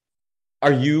 Are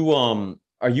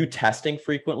you testing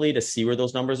frequently to see where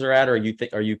those numbers are at, or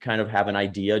are you kind of have an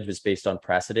idea just based on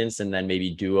precedence and then maybe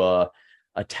do a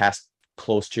test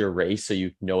close to your race so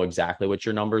you know exactly what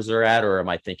your numbers are at, or am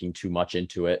I thinking too much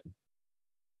into it?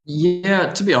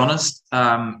 Yeah, to be honest,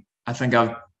 I think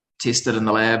I've tested in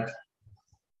the lab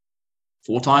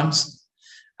 4 times,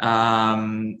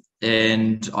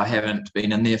 and I haven't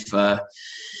been in there for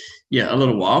a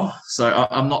little while. So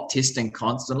I'm not testing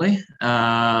constantly,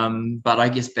 but I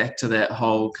guess back to that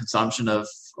whole consumption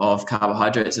of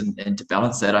carbohydrates and to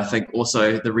balance that, I think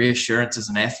also the reassurance as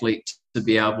an athlete to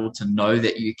be able to know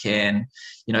that you can,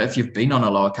 if you've been on a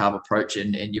lower carb approach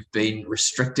and you've been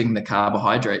restricting the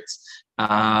carbohydrates,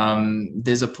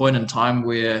 there's a point in time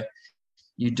where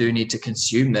you do need to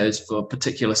consume those for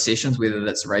particular sessions, whether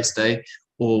that's race day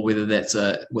or whether that's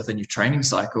within your training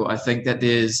cycle. I think that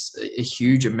there's a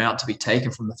huge amount to be taken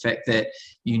from the fact that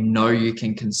you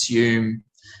can consume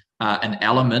an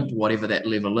element, whatever that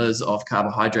level is, of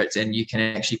carbohydrates, and you can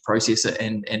actually process it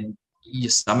and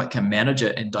your stomach can manage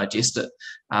it and digest it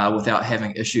without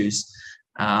having issues,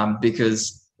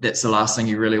 because that's the last thing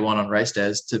you really want on race day,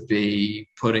 is to be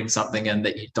putting something in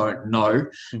that you don't know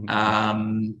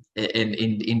and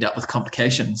end up with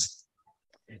complications.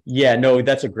 Yeah, no,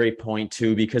 that's a great point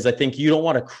too, because I think you don't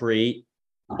want to create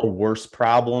a worse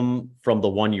problem from the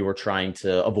one you were trying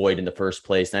to avoid in the first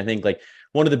place. And I think like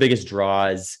one of the biggest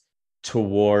draws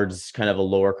towards kind of a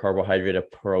lower carbohydrate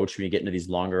approach when you get into these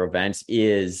longer events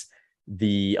is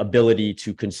the ability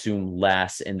to consume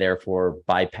less and therefore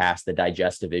bypass the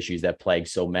digestive issues that plague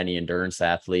so many endurance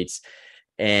athletes.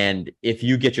 And if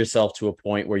you get yourself to a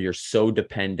point where you're so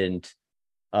dependent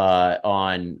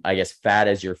on, I guess, fat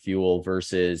as your fuel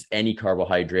versus any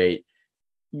carbohydrate,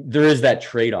 there is that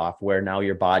trade-off where now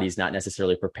your body's not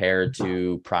necessarily prepared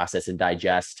to process and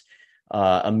digest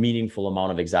a meaningful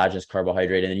amount of exogenous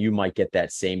carbohydrate. And then you might get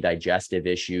that same digestive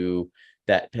issue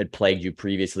that had plagued you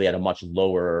previously at a much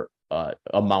lower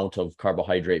amount of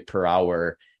carbohydrate per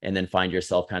hour, and then find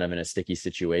yourself kind of in a sticky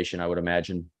situation, I would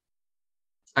imagine.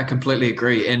 I completely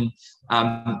agree. And,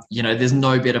 there's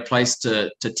no better place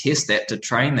to test that, to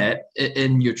train that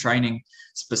in your training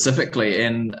specifically.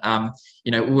 And,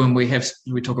 when we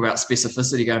talk about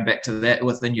specificity, going back to that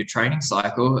within your training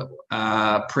cycle,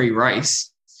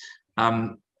 pre-race,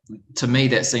 to me,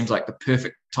 that seems like the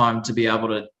perfect time to be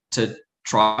able to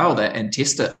trial that and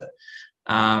test it,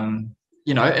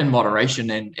 in moderation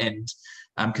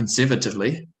and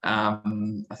conservatively.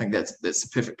 I think that's the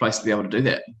perfect place to be able to do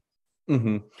that.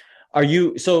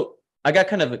 Mm-hmm. So I got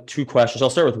kind of two questions. I'll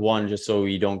start with one just so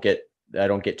I don't get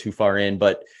too far in,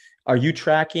 but are you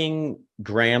tracking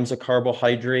grams of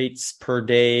carbohydrates per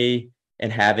day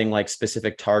and having like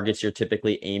specific targets you're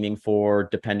typically aiming for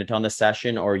dependent on the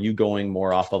session? Or are you going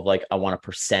more off of like, I want a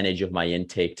percentage of my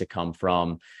intake to come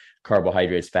from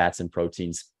carbohydrates, fats, and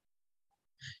proteins?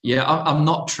 Yeah, I'm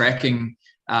not tracking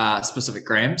specific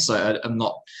grams, so I'm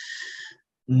not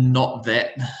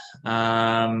that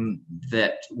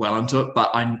well into it, but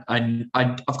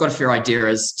I've got a fair idea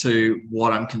as to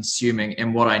what I'm consuming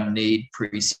and what I need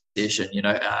pre-session,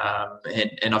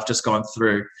 and I've just gone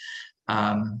through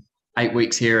 8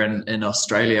 weeks here in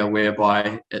Australia,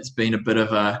 whereby it's been a bit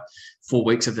of 4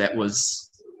 weeks of that was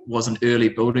an early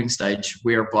building stage,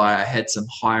 whereby I had some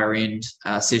higher end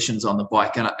sessions on the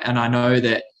bike, and I know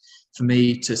that for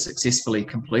me to successfully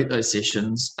complete those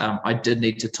sessions, I did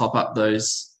need to top up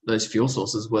those fuel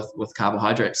sources with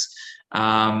carbohydrates.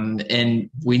 And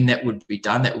when that would be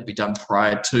done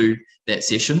prior to that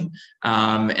session,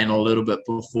 and a little bit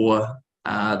before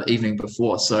the evening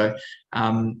before. So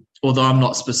although I'm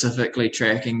not specifically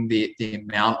tracking the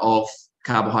amount of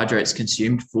carbohydrates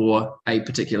consumed for a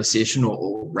particular session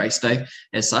or race day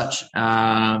as such,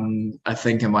 I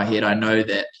think in my head I know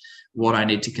that what I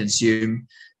need to consume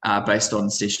based on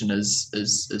the session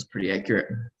is pretty accurate.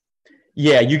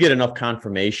 Yeah, you get enough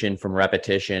confirmation from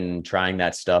repetition trying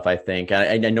that stuff, I think.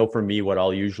 I know for me, what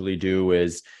I'll usually do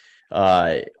is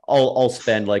I'll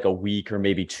spend like a week or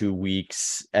maybe 2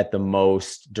 weeks at the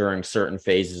most during certain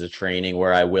phases of training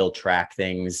where I will track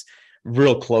things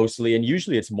real closely. And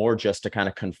usually it's more just to kind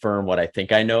of confirm what I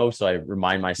think I know. So I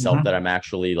remind myself that I'm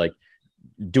actually like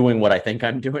doing what I think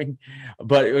I'm doing.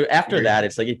 But after that,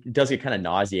 it's like, it does get kind of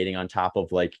nauseating on top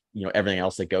of like, everything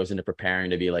else that goes into preparing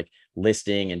to be like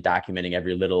listing and documenting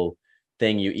every little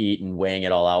thing you eat and weighing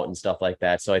it all out and stuff like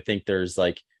that. So I think there's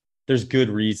good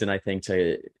reason, I think,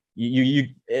 to you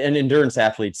and endurance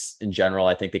athletes in general,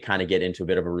 I think they kind of get into a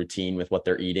bit of a routine with what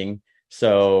they're eating.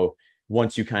 So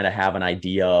once you kind of have an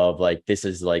idea of like, these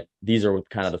are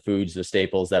kind of the foods, the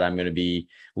staples that I'm going to be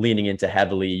leaning into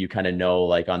heavily, you kind of know,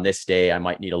 like on this day, I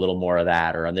might need a little more of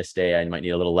that, or on this day, I might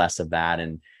need a little less of that.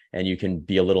 And you can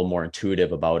be a little more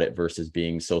intuitive about it versus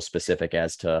being so specific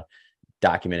as to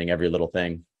documenting every little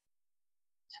thing.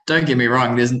 Don't get me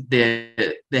wrong. There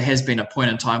has been a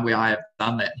point in time where I have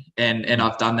done that, and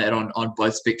I've done that on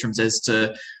both spectrums as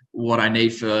to what I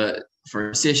need for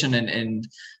a session and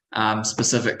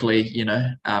specifically,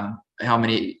 how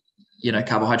many,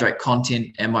 carbohydrate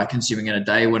content am I consuming in a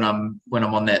day when I'm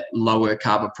on that lower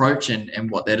carb approach,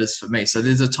 and what that is for me. So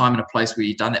there's a time and a place where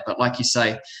you've done that, but like you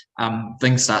say,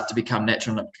 things start to become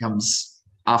natural, and it becomes,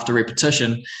 after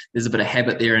repetition, there's a bit of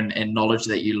habit there and knowledge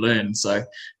that you learn. So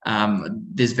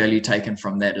there's value taken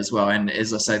from that as well. And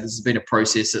as I say, this has been a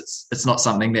process. It's not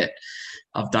something that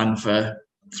I've done for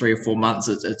 3 or 4 months.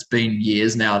 It's been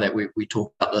years now that we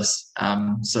talk about this.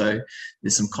 So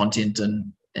there's some content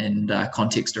and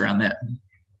context around that.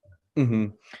 Mm-hmm.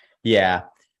 Yeah.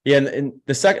 And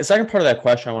the second part of that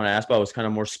question I want to ask about was kind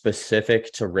of more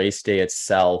specific to race day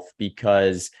itself,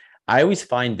 because I always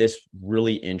find this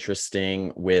really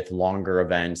interesting with longer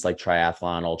events like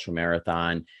triathlon,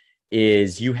 ultramarathon,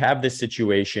 is you have this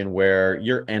situation where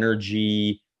your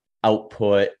energy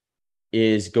output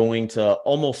is going to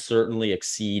almost certainly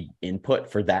exceed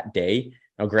input for that day.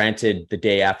 Now, granted, the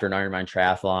day after an Ironman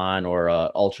triathlon or an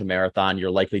ultramarathon,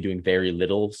 you're likely doing very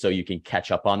little, so you can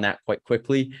catch up on that quite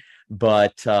quickly.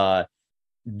 But the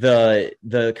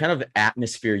kind of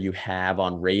atmosphere you have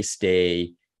on race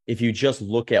day, if you just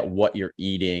look at what you're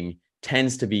eating,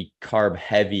 tends to be carb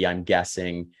heavy, I'm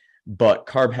guessing. but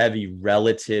carb heavy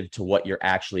relative to what you're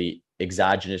actually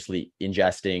exogenously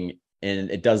ingesting.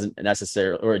 And it doesn't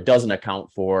necessarily, or it doesn't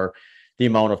account for the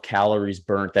amount of calories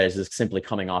burnt that is just simply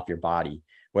coming off your body,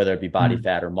 whether it be body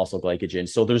fat or muscle glycogen.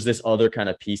 So there's this other kind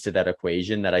of piece to that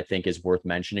equation that I think is worth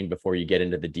mentioning before you get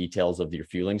into the details of your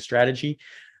fueling strategy.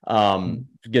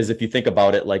 Because if you think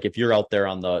about it, like if you're out there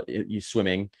on you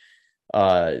swimming,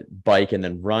 bike, and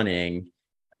then running,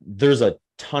 there's a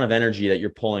ton of energy that you're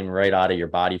pulling right out of your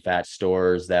body fat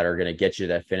stores that are going to get you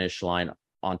to that finish line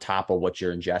on top of what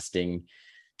you're ingesting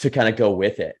to kind of go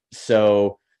with it.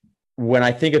 So when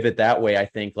I think of it that way, I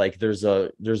think like there's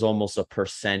almost a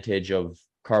percentage of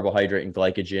carbohydrate and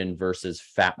glycogen versus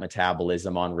fat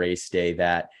metabolism on race day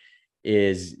that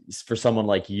is, for someone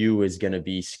like you, is going to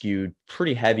be skewed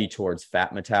pretty heavy towards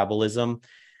fat metabolism,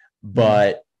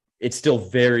 but it's still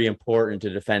very important to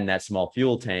defend that small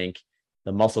fuel tank,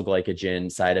 the muscle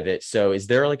glycogen side of it. So is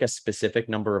there like a specific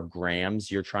number of grams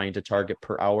you're trying to target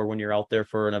per hour when you're out there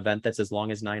for an event that's as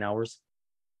long as 9 hours?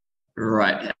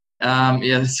 Right.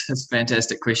 Yeah, that's a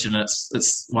fantastic question.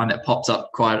 It's one that pops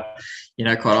up quite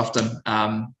often.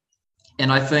 And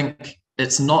I think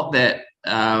it's not that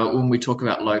when we talk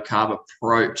about low carb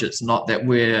approach, it's not that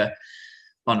we're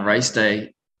on race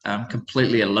day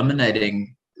completely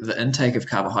eliminating the intake of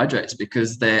carbohydrates,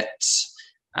 because that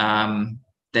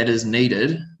is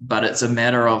needed, but it's a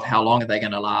matter of how long are they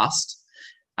going to last.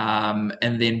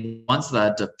 And then once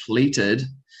they're depleted,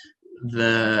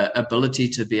 the ability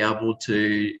to be able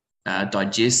to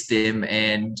digest them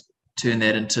and turn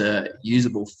that into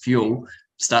usable fuel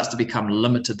starts to become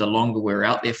limited the longer we're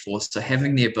out there for. So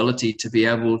having the ability to be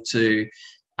able to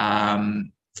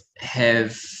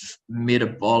have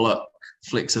metabolic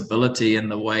flexibility in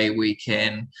the way we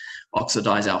can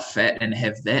oxidize our fat and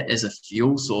have that as a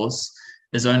fuel source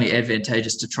is only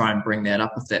advantageous to try and bring that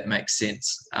up, if that makes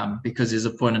sense. Because there's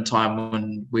a point in time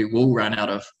when we will run out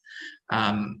of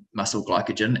muscle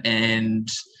glycogen, and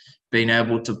being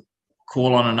able to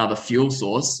call on another fuel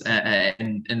source,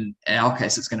 and in our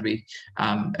case it's going to be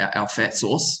our fat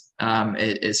source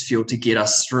as fuel to get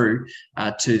us through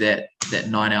to that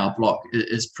 9 hour block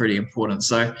is pretty important.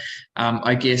 So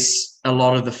I guess a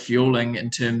lot of the fueling in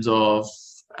terms of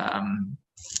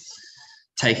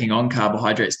taking on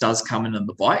carbohydrates does come in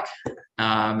the bike,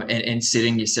 and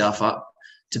setting yourself up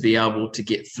to be able to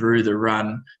get through the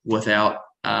run without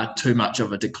too much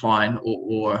of a decline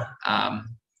or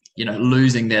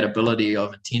losing that ability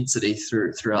of intensity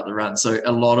throughout the run. So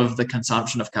a lot of the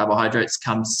consumption of carbohydrates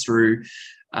comes through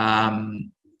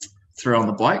on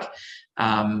the bike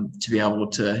to be able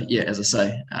to, as I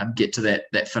say, get to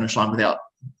that finish line without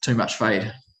too much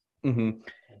fade. Mm-hmm.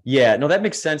 Yeah, no, that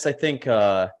makes sense. I think,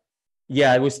 I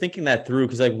was thinking that through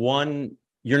because, like, one,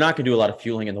 you're not going to do a lot of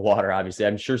fueling in the water, obviously.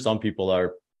 I'm sure some people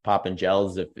are popping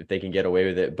gels if they can get away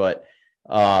with it, but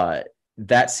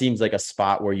that seems like a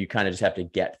spot where you kind of just have to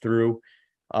get through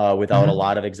without a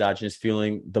lot of exogenous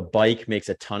fueling. The bike makes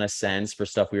a ton of sense for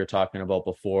stuff we were talking about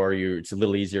before. It's a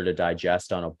little easier to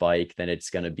digest on a bike than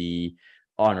it's going to be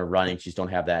on a running. You just don't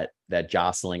have that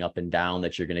jostling up and down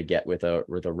that you're going to get with a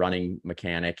running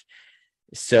mechanic.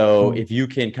 So if you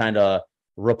can kind of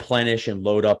replenish and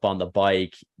load up on the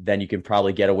bike, then you can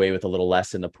probably get away with a little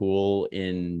less in the pool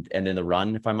and in the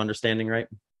run, if I'm understanding right.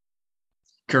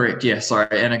 Correct. Yeah. Sorry.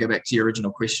 And I go back to your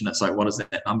original question. It's like, what is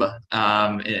that number?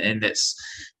 And that's,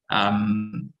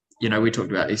 we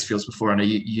talked about these fuels before, and I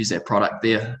use that product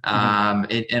there.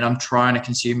 And I'm trying to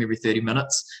consume every 30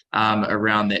 minutes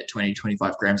around that 20,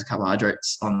 25 grams of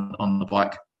carbohydrates on the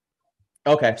bike.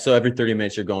 Okay. So every 30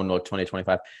 minutes you're going to 20,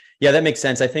 25. Yeah, that makes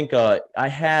sense. I think I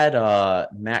had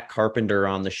Matt Carpenter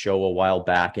on the show a while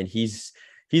back, and he's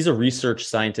a research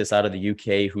scientist out of the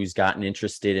UK who's gotten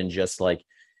interested in just like,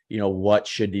 what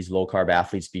should these low carb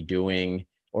athletes be doing,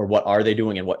 or what are they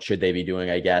doing and what should they be doing,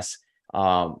 I guess,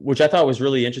 which I thought was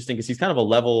really interesting because he's kind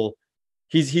of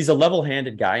he's a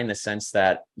level-handed guy in the sense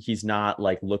that he's not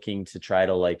like looking to try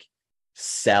to like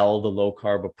sell the low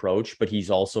carb approach, but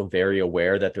he's also very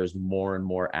aware that there's more and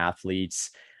more athletes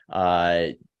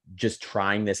just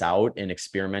trying this out and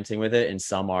experimenting with it, and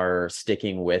some are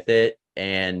sticking with it.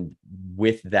 And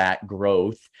with that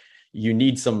growth, you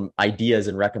need some ideas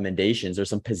and recommendations or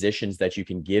some positions that you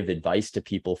can give advice to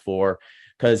people for,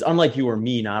 because unlike you or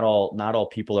me, not all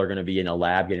people are going to be in a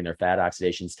lab getting their fat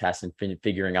oxidations test and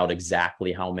figuring out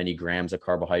exactly how many grams of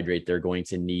carbohydrate they're going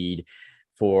to need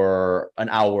for an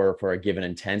hour for a given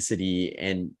intensity.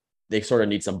 And they sort of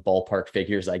need some ballpark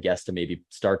figures, I guess, to maybe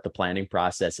start the planning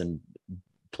process and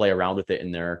play around with it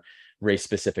in their race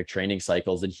specific training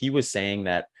cycles. And he was saying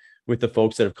that with the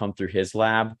folks that have come through his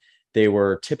lab, they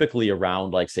were typically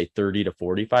around like say 30 to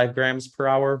 45 grams per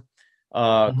hour.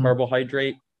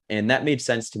 carbohydrate. And that made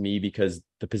sense to me because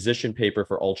the position paper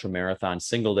for ultra marathon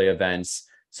single day events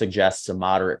suggests a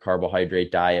moderate carbohydrate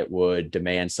diet would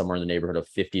demand somewhere in the neighborhood of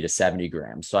 50 to 70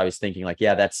 grams. So I was thinking like,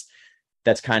 yeah, that's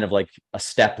kind of like a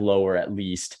step lower at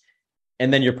least.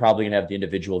 And then you're probably going to have the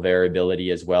individual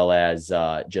variability as well as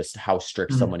just how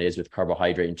strict someone is with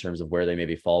carbohydrate in terms of where they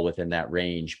maybe fall within that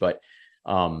range. But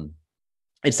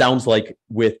it sounds like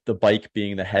with the bike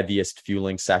being the heaviest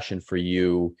fueling session for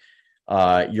you,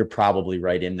 you're probably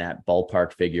right in that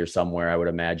ballpark figure somewhere, I would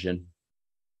imagine.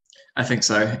 I think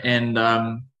so. And,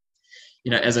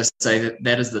 as I say,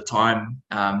 that is the time.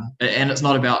 And it's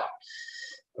not about,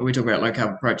 we talk about low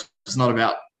carb approach. It's not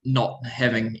about not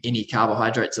having any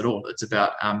carbohydrates at all. It's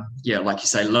about, like you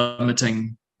say,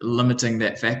 limiting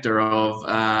that factor of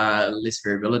less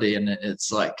variability. And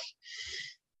it's like,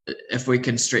 if we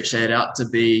can stretch that out to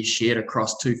be shared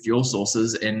across two fuel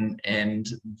sources, and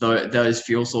those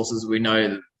fuel sources, we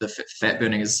know the fat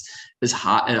burning is a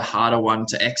harder one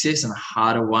to access and a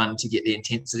harder one to get the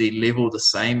intensity level the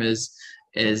same as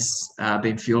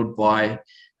being fueled by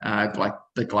like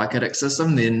the glycolytic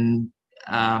system, then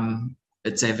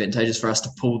it's advantageous for us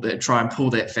to try and pull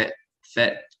that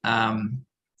fat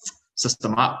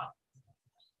system up.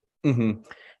 Mm-hmm.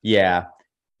 Yeah.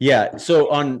 Yeah.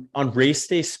 So on race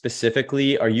day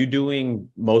specifically, are you doing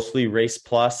mostly Race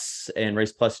Plus and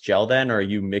Race Plus gel then, or are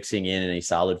you mixing in any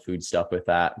solid food stuff with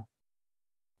that?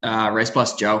 Race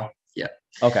Plus gel. Yeah.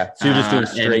 Okay. So you're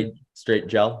just doing straight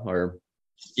gel, or?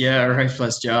 Yeah, Race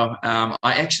Plus gel. I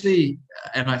actually,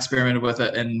 and I experimented with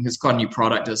it, and it's quite a new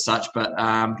product as such, but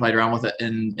played around with it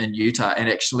in Utah, and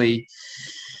actually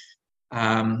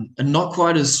not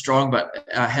quite as strong, but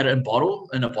I had it in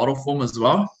a bottle form as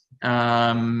well.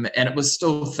 And it was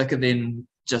still thicker than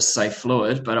just say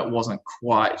fluid, but it wasn't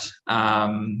quite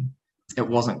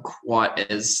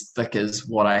as thick as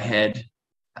what I had,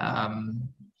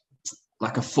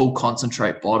 like a full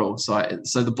concentrate bottle. So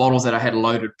the bottles that I had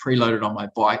preloaded on my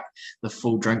bike, the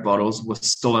full drink bottles, were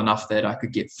still enough that I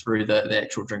could get through the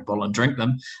actual drink bottle and drink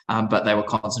them, but they were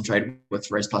concentrated with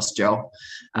Race Plus gel.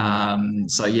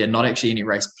 So yeah, not actually any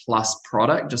Race Plus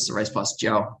product, just the Race Plus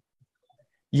gel.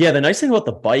 Yeah, the nice thing about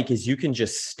the bike is you can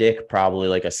just stick probably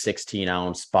like a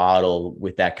 16-ounce bottle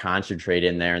with that concentrate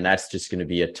in there, and that's just going to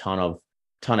be a ton of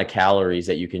calories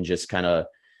that you can just kind of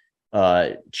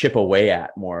chip away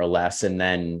at, more or less. And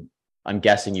then I'm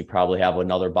guessing you probably have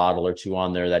another bottle or two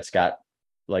on there that's got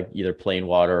like either plain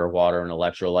water and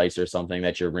electrolytes or something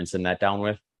that you're rinsing that down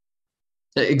with.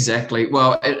 Exactly.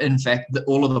 Well, in fact,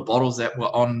 all of the bottles that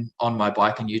were on my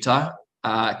bike in Utah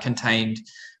contained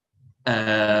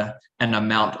an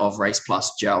amount of Race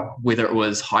Plus gel, whether it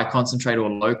was high concentrate or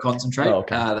low concentrate. Oh,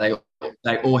 okay.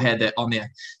 They all had that on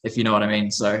there, if you know what I mean.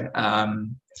 So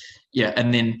and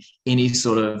then any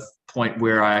sort of point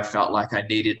where I felt like I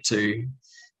needed to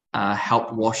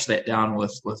help wash that down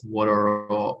with water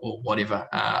or whatever,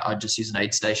 I'd just use an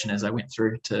aid station as I went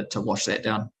through to wash that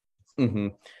down. Mm-hmm.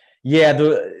 Yeah,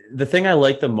 the thing I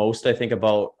like the most, I think,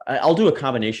 about, I'll do a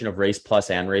combination of Race Plus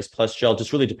and Race Plus gel.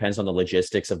 Just really depends on the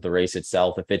logistics of the race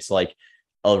itself. If it's like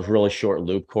a really short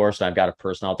loop course and I've got a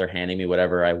person out there handing me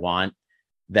whatever I want,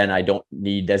 then I don't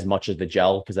need as much of the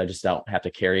gel because I just don't have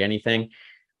to carry anything.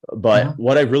 But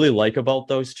what I really like about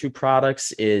those two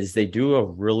products is they do a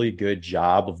really good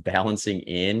job of balancing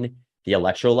in the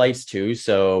electrolytes too.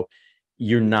 So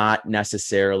you're not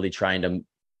necessarily trying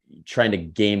to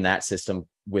game that system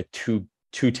with two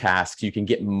tasks. You can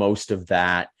get most of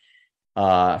that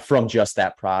from just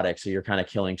that product. So you're kind of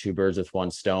killing two birds with one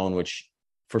stone, which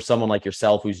for someone like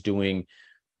yourself who's doing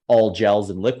all gels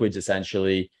and liquids,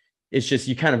 essentially, it's just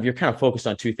you're kind of focused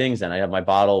on two things. And I have my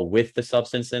bottle with the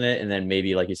substance in it, and then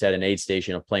maybe, like you said, an aid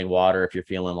station of plain water if you're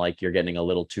feeling like you're getting a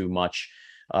little too much,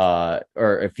 or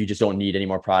if you just don't need any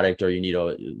more product, or you need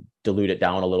to dilute it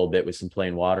down a little bit with some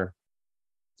plain water.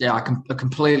 Yeah, I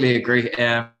completely agree.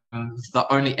 The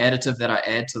only additive that I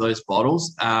add to those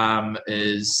bottles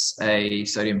is a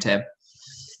sodium tab,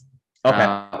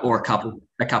 or a couple,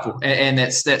 and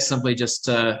that's simply just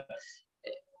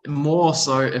more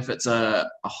so if it's a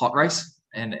hot race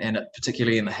and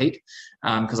particularly in the heat,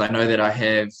 because I know that I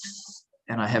have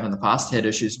in the past had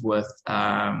issues with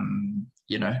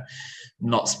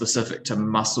not specific to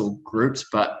muscle groups,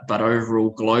 but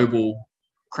overall global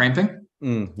cramping.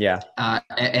 Yeah.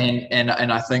 And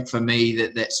I think for me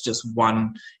that's just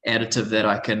one additive that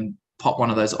I can pop one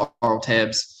of those oral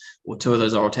tabs or two of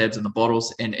those oral tabs in the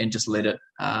bottles and just let it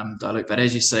dilute. But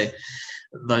as you say,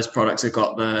 those products have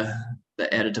got the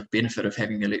additive benefit of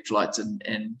having the electrolytes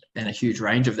and a huge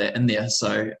range of that in there.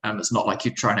 So it's not like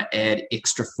you're trying to add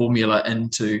extra formula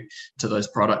into those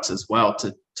products as well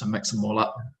to mix them all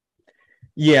up.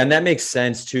 Yeah, and that makes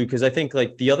sense too, because I think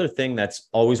like the other thing that's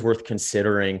always worth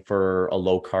considering for a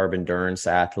low carb endurance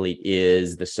athlete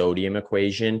is the sodium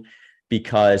equation,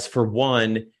 because for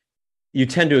one, you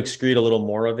tend to excrete a little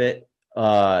more of it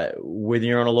when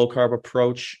you're on a low carb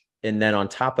approach. And then on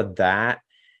top of that,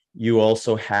 you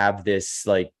also have this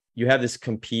you have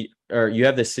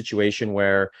this situation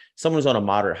where someone's on a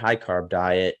moderate high carb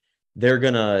diet, they're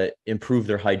going to improve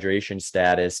their hydration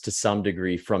status to some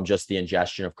degree from just the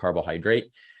ingestion of carbohydrate.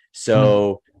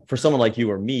 So for someone like you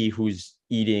or me, who's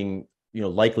eating,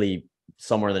 likely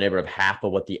somewhere in the neighborhood of half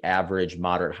of what the average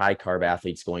moderate high carb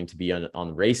athlete's going to be on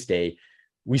the race day,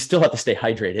 we still have to stay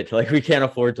hydrated. Like, we can't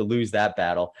afford to lose that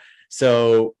battle.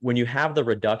 So when you have the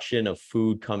reduction of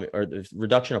food coming, or the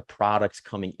reduction of products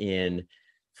coming in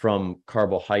from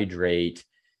carbohydrate,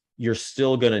 you're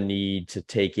still going to need to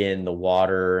take in the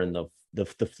water and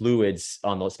the fluids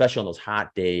especially on those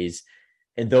hot days.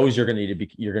 And those you're going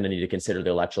to need to consider the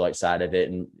electrolyte side of it.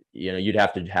 And, you'd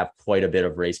have to have quite a bit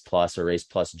of Race Plus or Race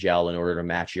Plus gel in order to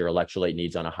match your electrolyte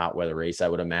needs on a hot weather race, I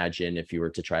would imagine, if you were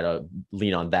to try to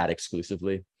lean on that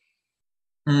exclusively.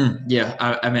 Yeah.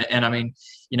 I mean,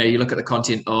 you look at the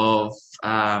content of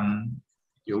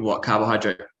what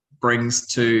carbohydrate brings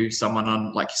to someone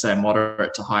on, like you say, a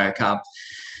moderate to higher carb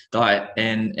diet,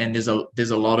 and there's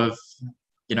a lot of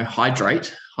hydrate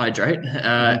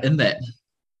in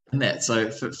that. So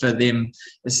for them,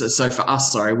 so for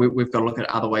us, we've got to look at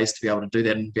other ways to be able to do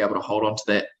that and be able to hold on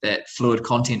to that fluid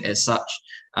content as such.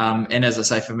 And as I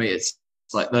say, for me, it's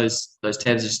like those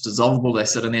tabs are just dissolvable. They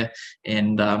sit in there,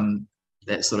 and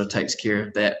that sort of takes care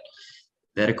of that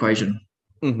equation.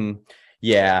 Mm-hmm.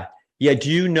 Yeah. Do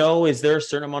you know, is there a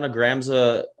certain amount of grams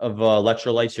of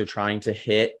electrolytes you're trying to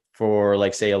hit for,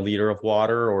 like, say, a liter of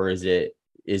water, or is it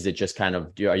just kind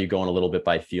of, are you going a little bit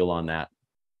by feel on that?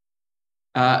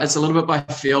 It's a little bit by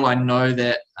feel. I know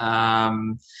that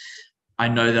I'm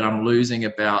losing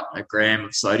about a gram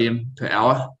of sodium per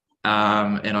hour,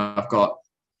 and I've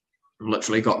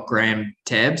literally got gram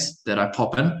tabs that I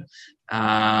pop in.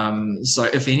 So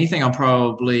if anything, I'm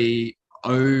probably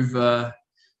over,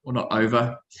 or not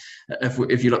over.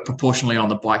 If you look proportionally on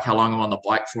the bike, how long I'm on the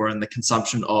bike for, and the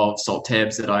consumption of salt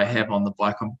tabs that I have on the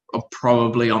bike, I'm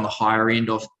probably on the higher end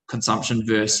of consumption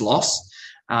versus loss.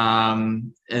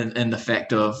 And the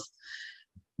fact of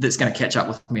that's going to catch up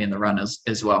with me in the run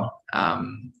as well.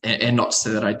 And not to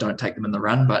say that I don't take them in the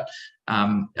run, but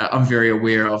I'm very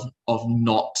aware of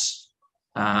not,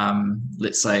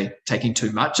 let's say, taking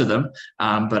too much of them.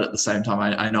 But at the same time,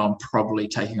 I know I'm probably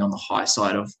taking on the high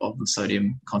side of the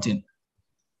sodium content.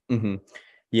 Mm-hmm.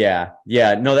 Yeah.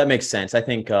 No, that makes sense. I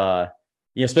think,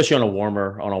 especially on a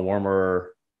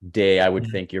warmer day, I would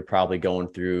think you're probably going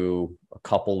through a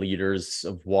couple liters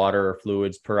of water or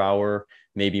fluids per hour,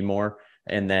 maybe more.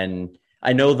 And then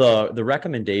I know the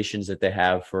recommendations that they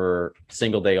have for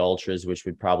single day ultras, which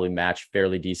would probably match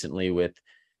fairly decently with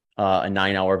a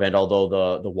 9-hour event,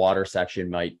 although the water section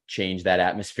might change that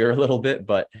atmosphere a little bit.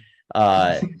 But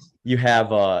you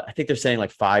have, I think they're saying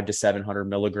like 500 to 700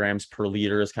 milligrams per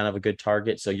liter is kind of a good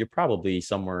target. So you're probably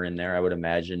somewhere in there, I would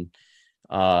imagine.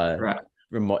 Right.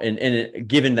 And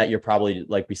given that you're probably,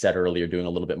 like we said earlier, doing a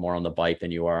little bit more on the bike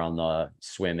than you are on the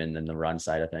swim and then the run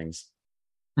side of things.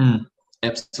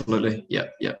 Absolutely.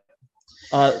 Yep.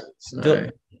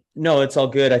 No, it's all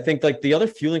good. I think, like, the other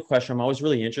fueling question I'm always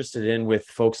really interested in with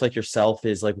folks like yourself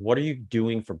is, like, what are you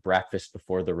doing for breakfast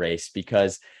before the race?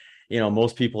 Because,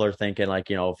 most people are thinking, like,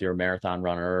 if you're a marathon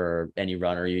runner or any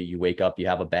runner, you wake up, you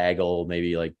have a bagel,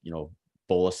 maybe like,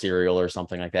 bowl of cereal or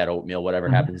something like that, oatmeal, whatever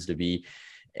it happens to be.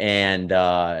 And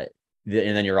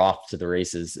then you're off to the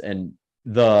races. And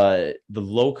the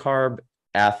low carb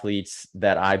athletes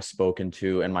that I've spoken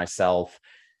to, and myself,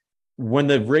 when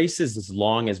the race is as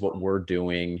long as what we're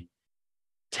doing,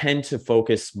 tend to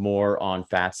focus more on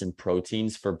fats and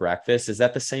proteins for breakfast. Is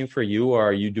that the same for you, or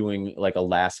are you doing like a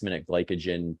last minute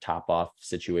glycogen top off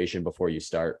situation before you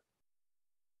start?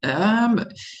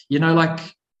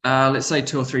 Let's say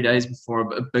 2 or 3 days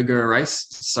before a bigger race.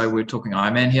 So we're talking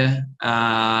Ironman here.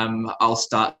 I'll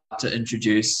start to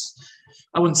introduce,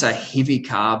 I wouldn't say a heavy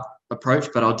carb approach,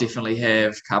 but I'll definitely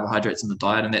have carbohydrates in the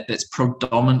diet, and that's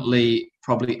predominantly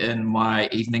probably in my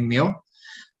evening meal.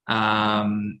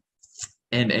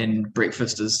 And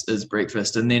breakfast is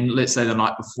breakfast. And then let's say the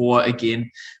night before,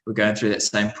 again, we're going through that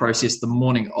same process. The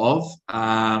morning of,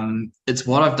 it's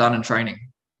what I've done in training.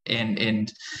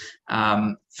 And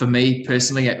for me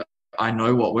personally, I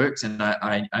know what works, and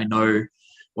I know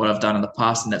what I've done in the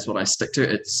past, and that's what I stick to.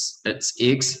 It's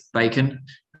eggs, bacon,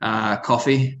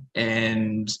 coffee,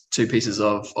 and 2 pieces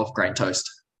of grain toast.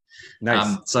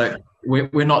 Nice. So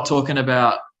we're not talking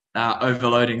about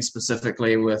overloading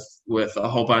specifically with a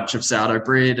whole bunch of sourdough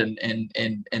bread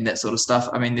and that sort of stuff.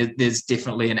 I mean, there's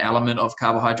definitely an element of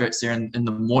carbohydrates there in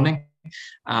the morning,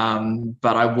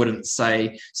 but I wouldn't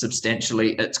say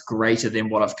substantially it's greater than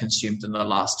what I've consumed in the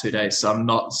last 2 days. So I'm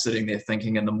not sitting there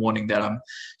thinking in the morning that I'm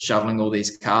shoveling all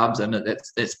these carbs, and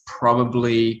it's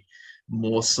probably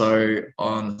more so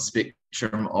on the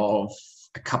spectrum of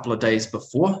a couple of days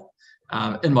before,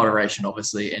 in moderation,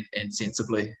 obviously, and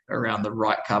sensibly around the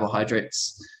right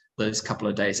carbohydrates those couple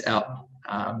of days out.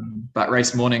 But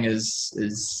race morning is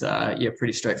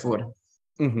pretty straightforward.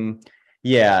 Mm-hmm.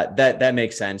 Yeah, that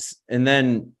makes sense. And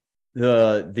then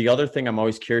the other thing I'm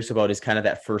always curious about is kind of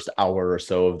that first hour or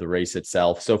so of the race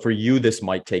itself. So for you, this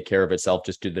might take care of itself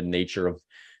just due to the nature of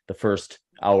the first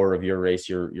hour of your race.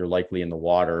 You're likely in the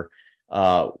water.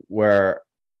 Where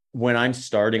when I'm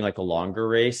starting like a longer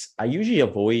race, I usually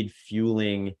avoid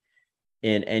fueling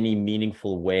in any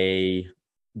meaningful way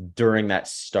during that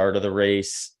start of the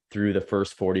race through the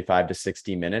first 45 to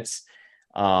 60 minutes,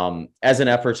 as an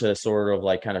effort to sort of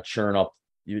like kind of churn up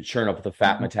the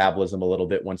fat metabolism a little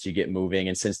bit once you get moving.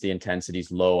 And since the intensity is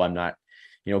low, I'm not,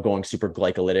 going super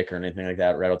glycolytic or anything like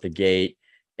that right out the gate.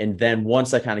 And then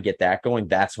once I kind of get that going,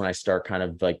 that's when I start kind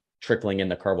of like trickling in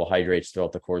the carbohydrates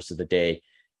throughout the course of the day.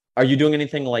 Are you doing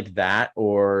anything like that,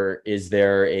 or is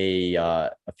there a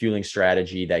fueling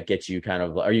strategy that gets you kind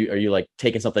of? Are you like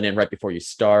taking something in right before you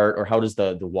start, or how does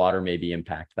the water maybe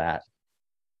impact that?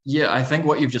 Yeah, I think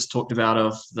what you've just talked about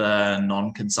of the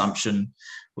non-consumption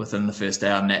within the first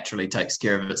hour naturally takes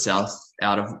care of itself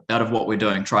out of what we're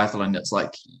doing. Triathlon, it's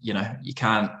like you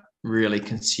can't really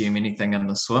consume anything in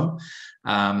the swim.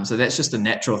 So that's just a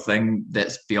natural thing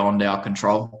that's beyond our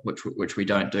control, which we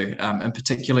don't do. And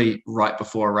particularly right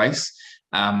before a race,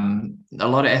 a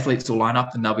lot of athletes will line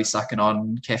up and they'll be sucking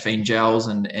on caffeine gels,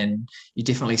 and you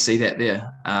definitely see that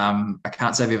there. I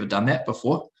can't say I've ever done that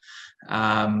before,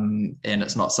 and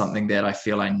it's not something that I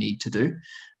feel I need to do.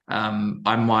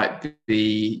 I might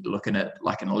be looking at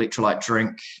like an electrolyte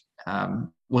drink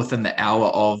within the hour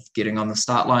of getting on the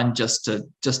start line just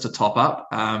to top up.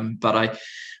 But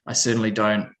I certainly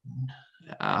don't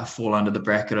fall under the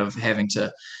bracket of having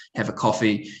to have a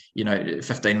coffee,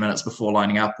 15 minutes before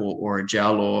lining up or a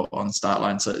gel or on the start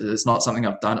line. So it's not something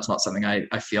I've done. It's not something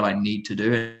I feel I need to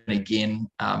do. And again,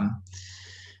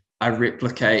 I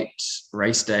replicate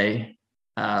race day.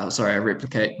 I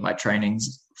replicate my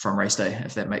trainings from race day,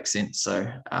 if that makes sense. So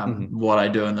what I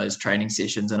do in those training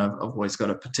sessions, and I've always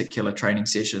got a particular training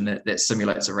session that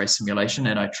simulates a race simulation,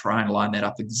 and I try and line that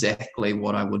up exactly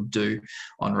what I would do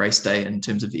on race day in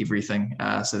terms of everything.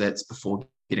 So that's before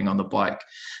getting on the bike,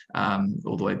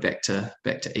 all the way back to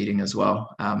eating as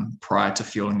well, prior to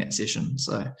fueling that session.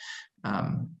 So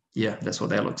that's what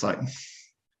that looks like.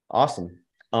 Awesome.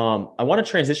 I want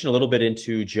to transition a little bit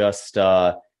into just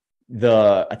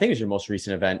I think it was your most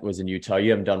recent event was in Utah. You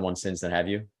haven't done one since then, have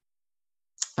you?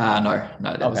 No,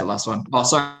 that was the last one. Oh,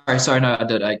 sorry, no, I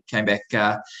did. I came back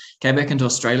into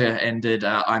Australia and did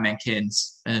Ironman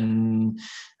Cairns, and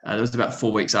it was about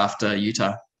 4 weeks after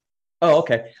Utah. Oh,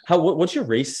 okay. What's your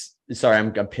race? Sorry,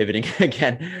 I'm pivoting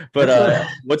again, but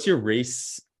what's your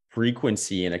race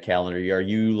frequency in a calendar year? Are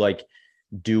you like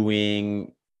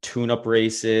doing tune-up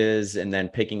races and then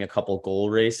picking a couple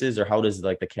goal races, or how does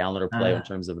like the calendar play in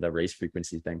terms of the race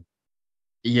frequency thing?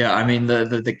 Yeah, I mean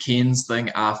the Cairns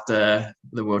thing after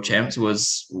the World Champs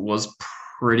was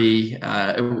pretty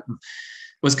it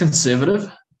was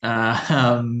conservative, but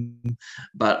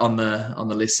on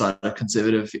the less side of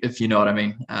conservative, if you know what I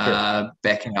mean. Sure.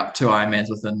 Backing up 2 Ironmans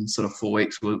within sort of 4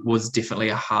 weeks was definitely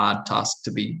a hard task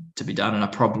to be done, and I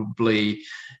probably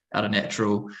out of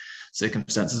natural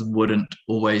circumstances wouldn't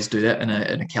always do that in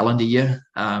a calendar year.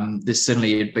 There's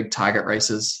certainly big target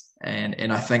races,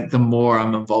 and I think the more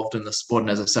I'm involved in the sport, and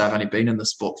as I say, I've only been in the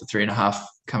sport for 3.5,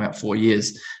 coming up 4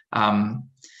 years,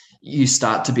 you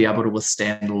start to be able to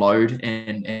withstand load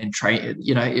and train,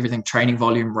 everything, training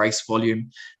volume, race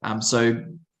volume. So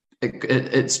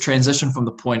it's transitioned from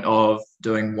the point of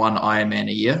doing 1 Ironman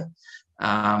a year,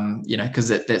 because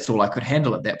that's all I could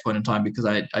handle at that point in time, because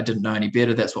I didn't know any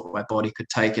better. That's what my body could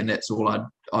take, and that's all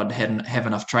I'd have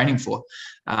enough training for,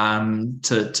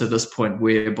 to this point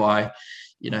whereby,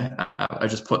 I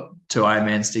just put 2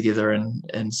 Ironmans together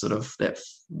and sort of that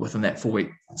within that 4 week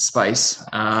space,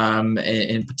 and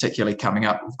particularly coming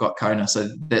up, we've got Kona. So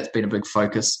that's been a big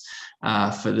focus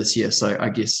for this year. So I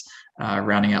guess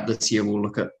rounding out this year, we'll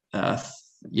look at,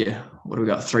 what do we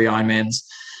got? 3 Ironmans,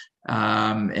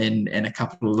 and a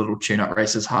couple of little tune-up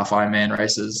races, half Ironman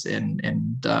races,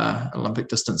 and Olympic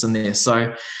distance in there.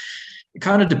 So it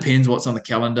kind of depends what's on the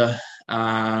calendar.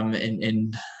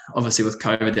 And obviously with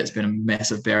COVID, that's been a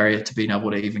massive barrier to being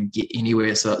able to even get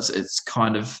anywhere. So it's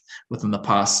kind of within the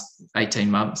past 18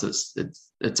 months,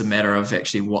 it's a matter of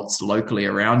actually what's locally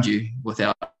around you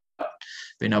without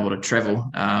being able to travel,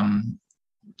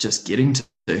 just getting to,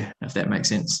 if that makes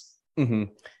sense. Mm-hmm.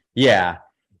 Yeah.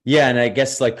 Yeah. And I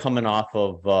guess like coming off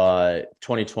of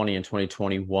 2020 and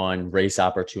 2021, race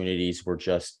opportunities were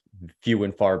just few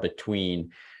and far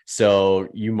between. So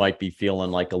you might be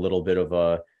feeling like a little bit of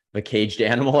a caged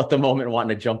animal at the moment,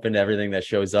 wanting to jump into everything that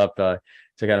shows up to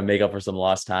kind of make up for some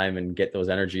lost time and get those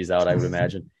energies out, I would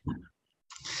imagine.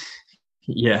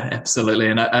 Yeah, absolutely.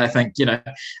 And I think,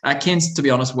 Cairns, to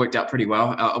be honest, worked out pretty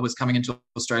well. I was coming into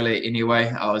Australia anyway.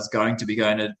 I was going to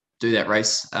do that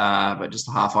race, but just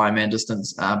a half Ironman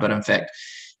distance. But in fact,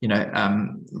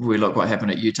 we look what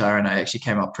happened at Utah, and I actually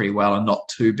came up pretty well and not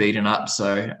too beaten up.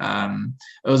 So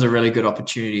it was a really good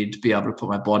opportunity to be able to put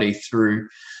my body through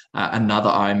another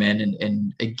Ironman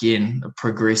and again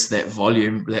progress that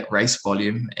volume, that race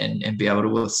volume, and be able to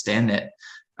withstand that.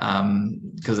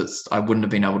 Because I wouldn't have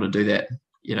been able to do that,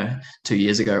 2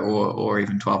 years ago or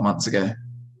even 12 months ago.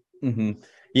 Mm-hmm.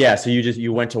 Yeah. So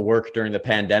you went to work during the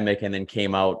pandemic and then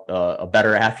came out a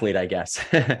better athlete, I guess.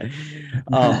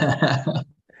 I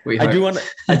do want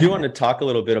to talk a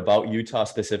little bit about Utah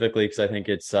specifically, because I think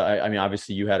it's,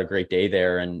 obviously you had a great day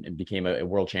there and became a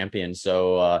world champion.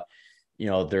 So,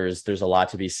 there's a lot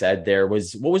to be said there.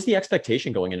 What was the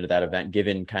expectation going into that event,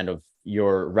 given kind of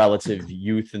your relative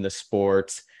youth in the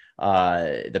sport,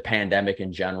 the pandemic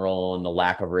in general, and the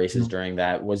lack of races during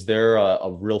that? Was there a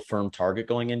real firm target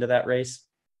going into that race?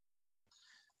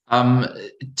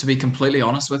 To be completely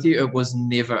honest with you, it was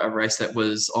never a race that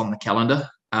was on the calendar.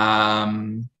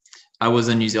 I was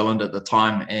in New Zealand at the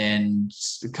time, and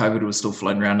COVID was still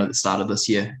floating around at the start of this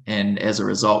year. And as a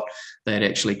result, they had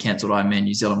actually cancelled Ironman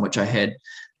New Zealand, which I had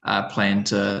planned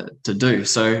to do.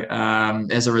 So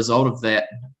as a result of that,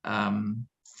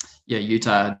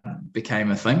 Utah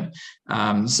became a thing.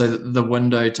 So the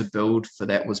window to build for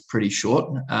that was pretty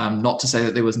short. Not to say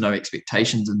that there was no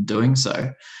expectations in doing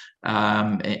so,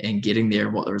 and getting there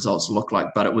and what the results look like,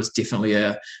 but it was definitely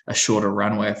a shorter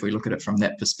runway if we look at it from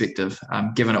that perspective,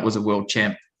 given it was a world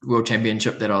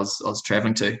championship that I was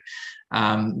traveling to.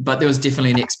 But there was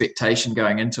definitely an expectation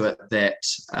going into it that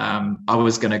I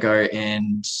was going to go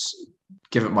and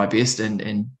give it my best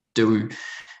and do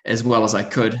as well as I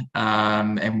could,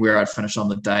 and where I'd finish on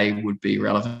the day would be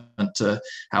relevant to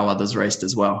how others raced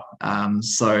as well.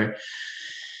 So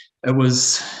it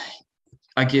was,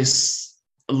 I guess,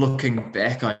 looking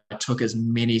back, I took as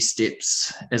many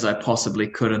steps as I possibly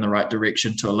could in the right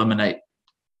direction to eliminate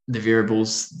the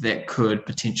variables that could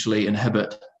potentially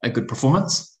inhibit a good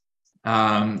performance.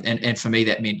 And for me,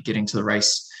 that meant getting to the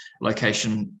race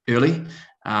location early,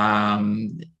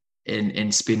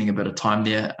 and spending a bit of time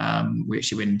there. We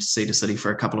actually went to Cedar City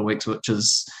for a couple of weeks, which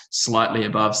is slightly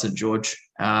above St. George,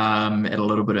 at a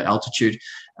little bit of altitude.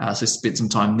 So spent some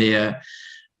time there,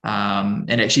 and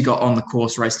actually got on the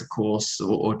course, raced the course,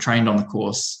 or trained on the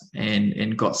course,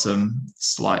 and got some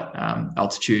slight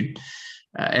altitude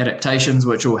adaptations,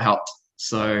 which all helped.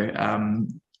 So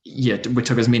we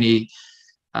took as many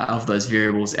of those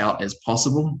variables out as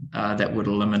possible that would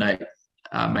eliminate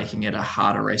making it a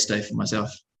harder race day for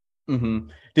myself. Mm-hmm.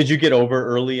 Did you get over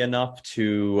early enough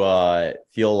to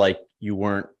feel like you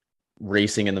weren't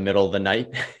racing in the middle of the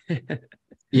night?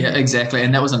 Yeah, exactly.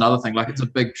 And that was another thing. Like, it's a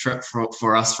big trip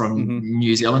for us from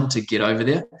New Zealand to get over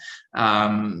there.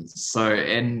 A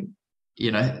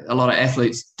lot of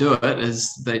athletes do it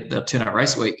is they'll turn up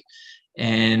race week.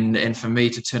 And for me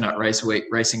to turn up race week,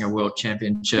 racing a world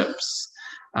championships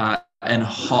in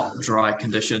hot, dry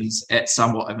conditions at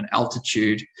somewhat of an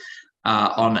altitude,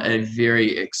 on a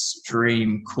very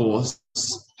extreme course,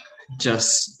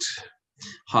 just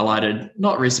highlighted,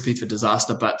 not recipe for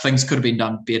disaster, but things could have been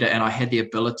done better. And I had the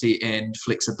ability and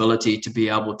flexibility to be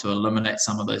able to eliminate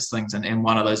some of those things. And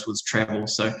one of those was travel.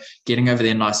 So getting over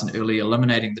there nice and early,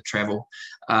 eliminating the travel,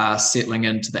 settling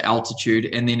into the altitude,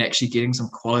 and then actually getting some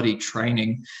quality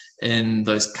training in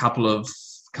those couple of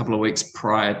weeks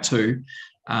prior to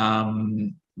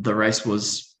the race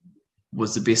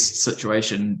was the best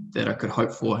situation that I could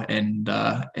hope for, and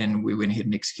we went ahead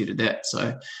and executed that.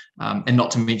 So, and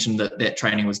not to mention that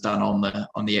training was done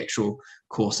on the actual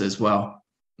course as well.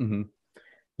 Mm-hmm.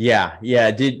 Yeah.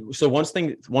 So once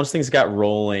things got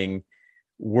rolling,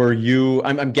 were you?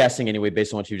 I'm guessing anyway,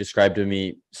 based on what you described to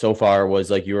me so far,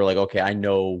 was like you were like, okay, I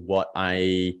know what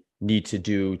I need to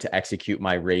do to execute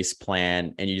my race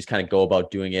plan, and you just kind of go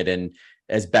about doing it and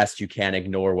as best you can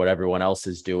ignore what everyone else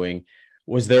is doing.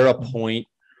 Was there a point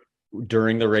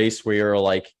during the race where you're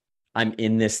like, I'm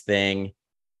in this thing,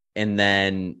 and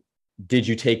then did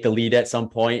you take the lead at some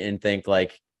point and think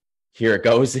like, here it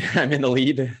goes, I'm in the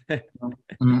lead?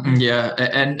 Yeah,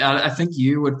 and I think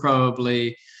you would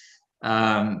probably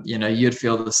you'd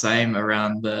feel the same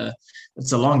around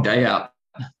it's a long day out,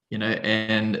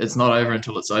 and it's not over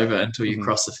until it's over, until you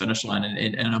cross the finish line.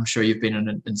 And I'm sure you've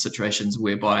been in situations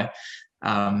whereby,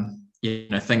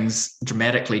 things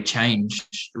dramatically change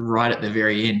right at the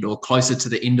very end or closer to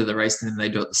the end of the race than they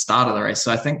do at the start of the race.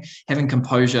 So I think having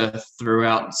composure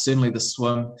throughout, certainly the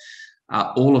swim,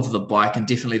 all of the bike, and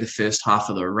definitely the first half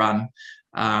of the run,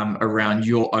 around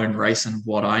your own race and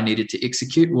what I needed to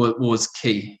execute was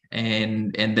key.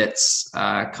 And that's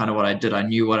kind of what I did. I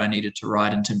knew what I needed to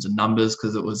ride in terms of numbers,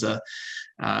 because it was a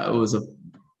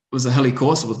hilly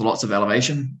course with lots of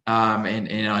elevation,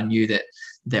 and I knew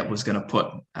that was going to put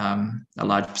a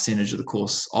large percentage of the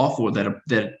course off, or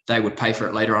that they would pay for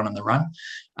it later on in the run.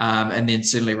 And then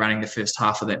certainly running the first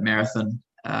half of that marathon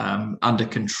under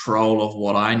control of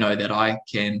what I know that I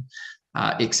can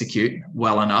execute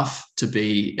well enough to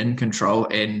be in control,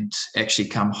 and actually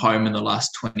come home in the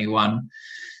last 21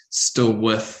 still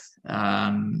with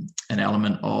an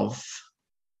element of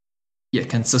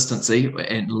consistency,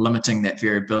 and limiting that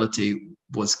variability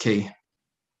was key.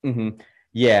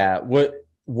 Yeah. What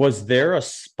was there a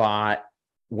spot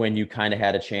when you kind of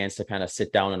had a chance to kind of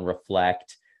sit down and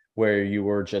reflect where you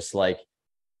were just like,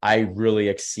 I really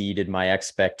exceeded my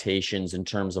expectations in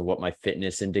terms of what my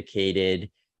fitness indicated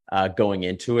going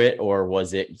into it? Or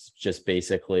was it just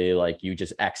basically like you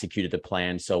just executed the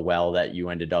plan so well that you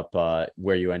ended up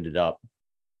where you ended up?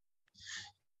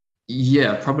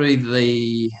 Yeah, probably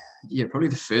the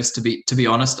first, to be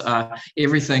honest.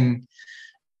 Everything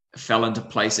fell into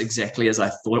place exactly as I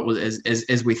thought it was,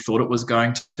 as we thought it was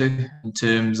going to, in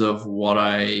terms of what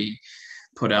I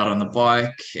put out on the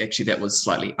bike. Actually, that was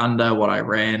slightly under what I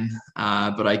ran,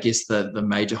 but I guess the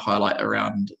major highlight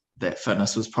around that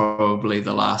fitness was probably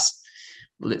the last,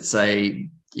 let's say,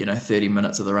 30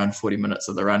 minutes of the run, 40 minutes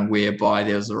of the run, whereby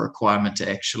there was a requirement to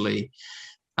actually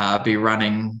be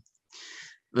running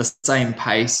the same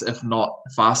pace, if not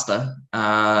faster,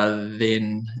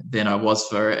 than I was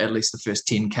for at least the first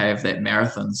 10K of that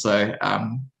marathon. So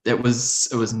it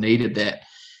was needed, that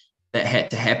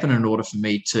had to happen in order for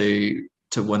me to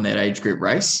win that age group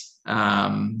race.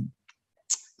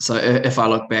 So if I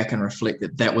look back and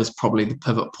reflect, that was probably the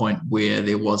pivot point where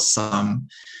there was some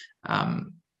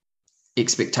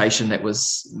expectation that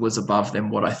was above than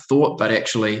what I thought, but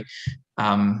actually,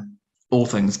 all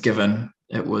things given,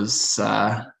 it was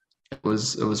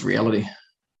reality.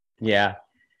 Yeah.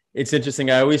 It's interesting.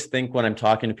 I always think when I'm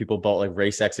talking to people about like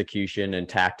race execution and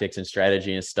tactics and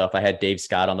strategy and stuff, I had Dave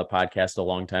Scott on the podcast a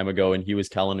long time ago, and he was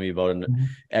telling me about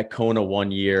at Kona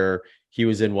one year, he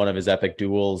was in one of his epic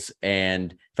duels.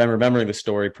 And if I'm remembering the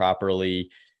story properly,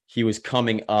 he was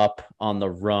coming up on the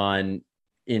run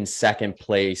in second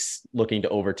place, looking to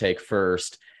overtake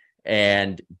first,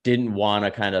 and didn't want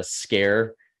to kind of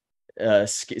scare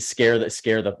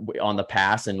the on the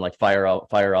pass and like fire up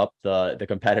the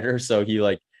competitor. So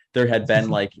he there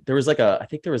was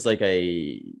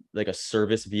a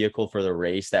service vehicle for the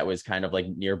race that was kind of like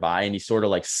nearby, and he sort of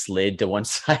like slid to one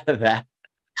side of that.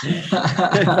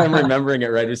 If I'm remembering it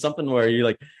right, it was something where he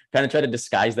like kind of tried to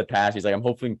disguise the pass. He's like, I'm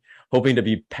hoping to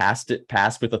be passed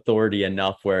with authority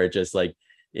enough where it just like,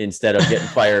 instead of getting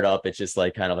fired up, it's just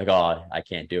like kind of like, oh, I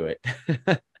can't do it.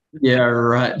 Yeah,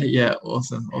 right. Yeah,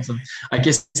 awesome. I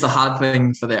guess the hard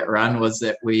thing for that run was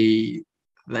that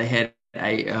they had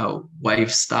a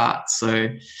wave start. So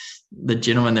the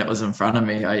gentleman that was in front of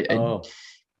me, I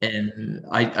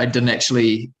didn't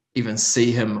actually even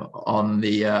see him on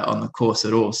the course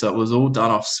at all. So it was all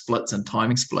done off splits and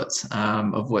timing splits,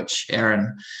 of which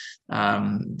Aaron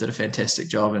did a fantastic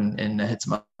job, and had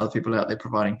some other people out there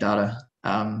providing data,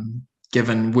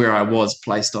 given where I was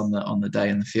placed on the day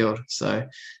in the field. So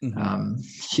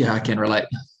I can relate.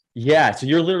 Yeah. So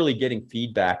you're literally getting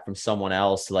feedback from someone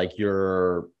else, like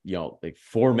you're, like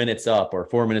 4 minutes up or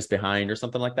 4 minutes behind or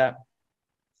something like that.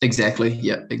 Exactly.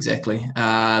 Yeah, exactly.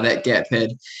 That gap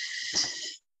had,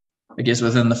 I guess,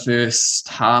 within the first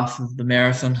half of the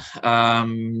marathon,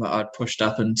 I'd pushed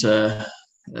up into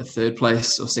third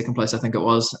place or second place, I think it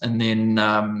was, and then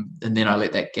I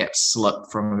let that gap slip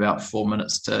from about 4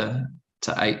 minutes to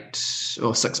 8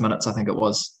 or 6 minutes, I think it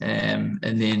was, and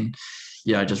then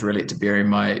I just really had to bury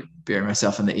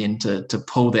myself in the end to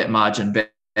pull that margin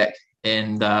back,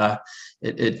 and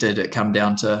it did come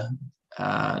down to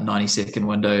 90-second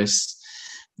windows,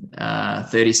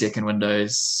 30-second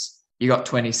windows. You got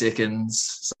 20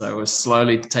 seconds, so I was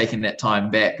slowly taking that time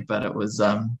back, but it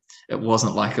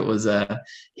wasn't like it was a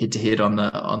head-to-head on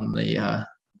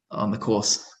the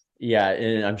course. Yeah,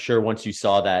 and I'm sure once you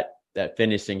saw that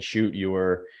finishing shoot, you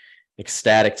were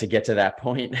ecstatic to get to that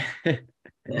point.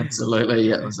 Absolutely,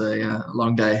 yeah, it was a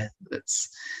long day.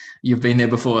 You've been there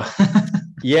before.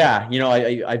 Yeah,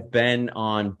 I've been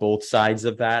on both sides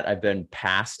of that. I've been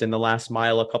passed in the last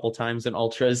mile a couple times in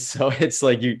ultras, so it's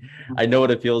like I know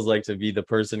what it feels like to be the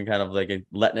person kind of like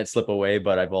letting it slip away.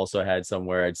 But I've also had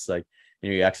somewhere it's like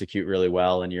you execute really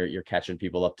well and you're catching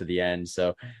people up to the end.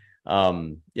 So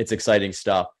it's exciting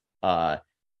stuff.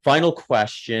 Final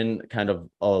question, kind of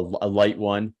a light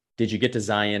one. Did you get to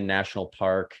Zion National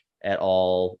Park at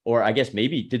all? Or I guess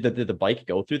maybe did the bike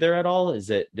go through there at all?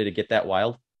 Did it get that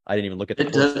wild? I didn't even look at the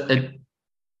course. It didn't.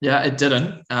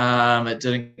 It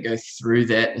didn't go through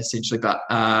that essentially, but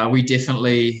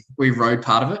we rode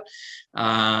part of it.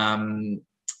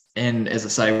 And as I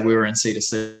say, we were in Cedar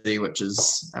City, which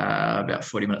is about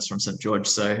 40 minutes from St. George.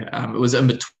 So it was in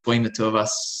between the two of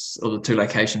us, or the two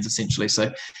locations essentially.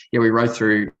 So yeah, we rode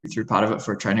through part of it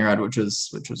for a training ride, which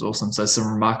was awesome. So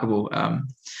some remarkable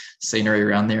scenery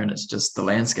around there, and it's just the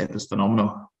landscape is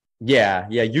phenomenal. Yeah.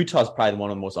 Utah's probably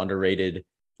one of the most underrated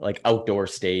like outdoor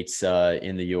states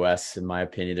in the US, in my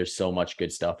opinion. There's so much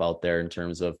good stuff out there in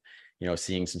terms of,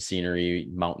 seeing some scenery,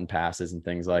 mountain passes and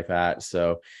things like that.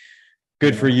 So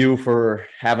good for you for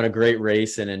having a great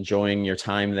race and enjoying your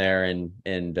time there.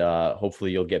 And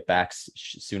hopefully you'll get back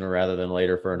sooner rather than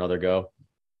later for another go.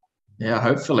 Yeah,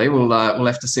 hopefully we'll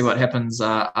have to see what happens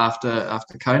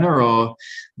after Kona or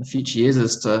the future years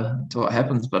as to what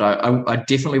happens. But I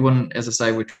definitely wouldn't, as I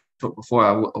say, we talked before,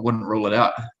 I wouldn't rule it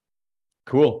out.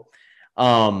 Cool.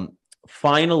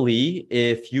 Finally,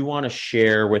 if you want to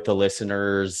share with the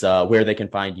listeners where they can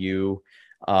find you,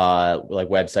 like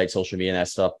website, social media, and that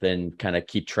stuff, then kind of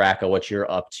keep track of what you're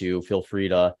up to, feel free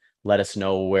to let us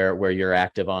know where you're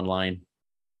active online.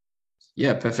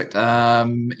 Yeah, perfect.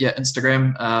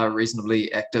 Instagram,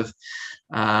 reasonably active.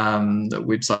 The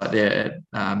website there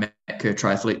at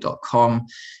mattkerrtriathlete.com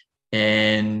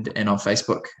and on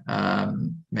Facebook,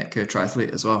 Matt Kerr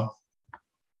Triathlete as well.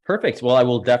 Perfect. Well, I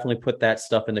will definitely put that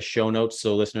stuff in the show notes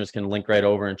so listeners can link right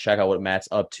over and check out what Matt's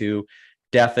up to.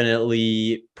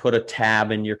 Definitely put a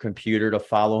tab in your computer to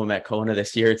follow him at Kona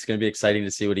this year. It's going to be exciting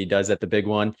to see what he does at the big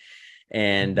one.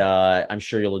 And I'm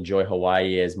sure you'll enjoy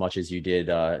Hawaii as much as you did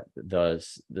the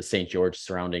St. George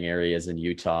surrounding areas in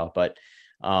Utah. But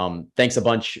thanks a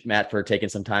bunch, Matt, for taking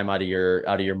some time out of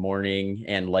your morning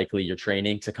and likely your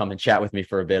training to come and chat with me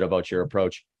for a bit about your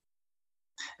approach.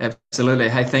 Absolutely.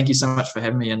 Hey, thank you so much for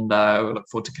having me, and we look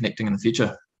forward to connecting in the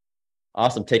future.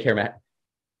 Awesome. Take care, Matt.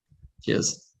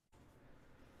 Cheers.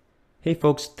 Hey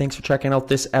folks, thanks for checking out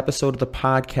this episode of the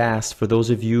podcast. For those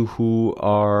of you who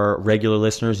are regular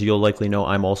listeners, you'll likely know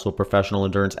I'm also a professional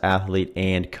endurance athlete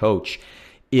and coach.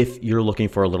 If you're looking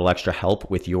for a little extra help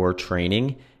with your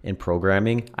training and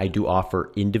programming, I do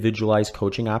offer individualized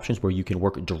coaching options where you can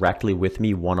work directly with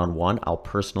me one-on-one. I'll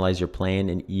personalize your plan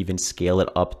and even scale it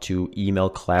up to email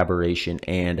collaboration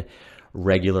and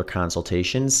regular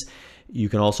consultations. You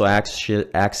can also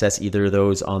access either of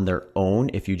those on their own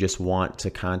if you just want to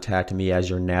contact me as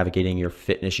you're navigating your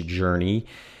fitness journey.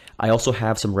 I also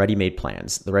have some ready-made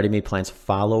plans. The ready-made plans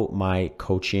follow my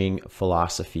coaching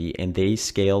philosophy, and they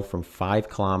scale from 5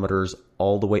 kilometers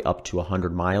all the way up to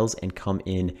 100 miles and come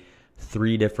in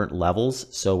 3 different levels.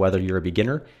 So whether you're a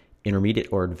beginner, intermediate,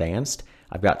 or advanced,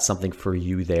 I've got something for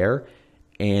you there.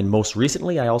 And most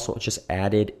recently, I also just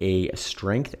added a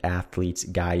Strength Athlete's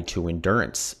Guide to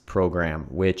Endurance program,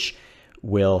 which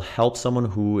will help someone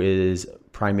who is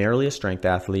primarily a strength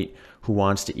athlete who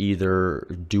wants to either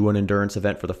do an endurance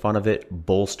event for the fun of it,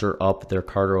 bolster up their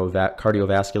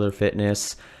cardiovascular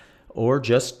fitness, or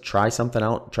just try something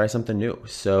out, try something new.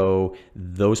 So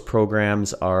those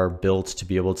programs are built to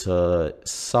be able to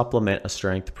supplement a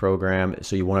strength program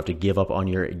so you won't have to give up on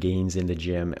your gains in the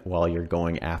gym while you're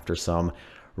going after some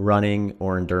running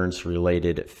or endurance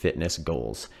related fitness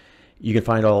goals. You can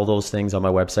find all those things on my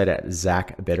website at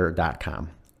zachbitter.com.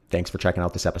 Thanks for checking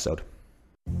out this episode.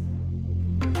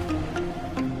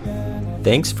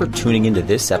 Thanks for tuning into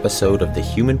this episode of the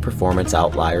Human Performance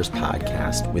Outliers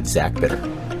podcast with Zach Bitter.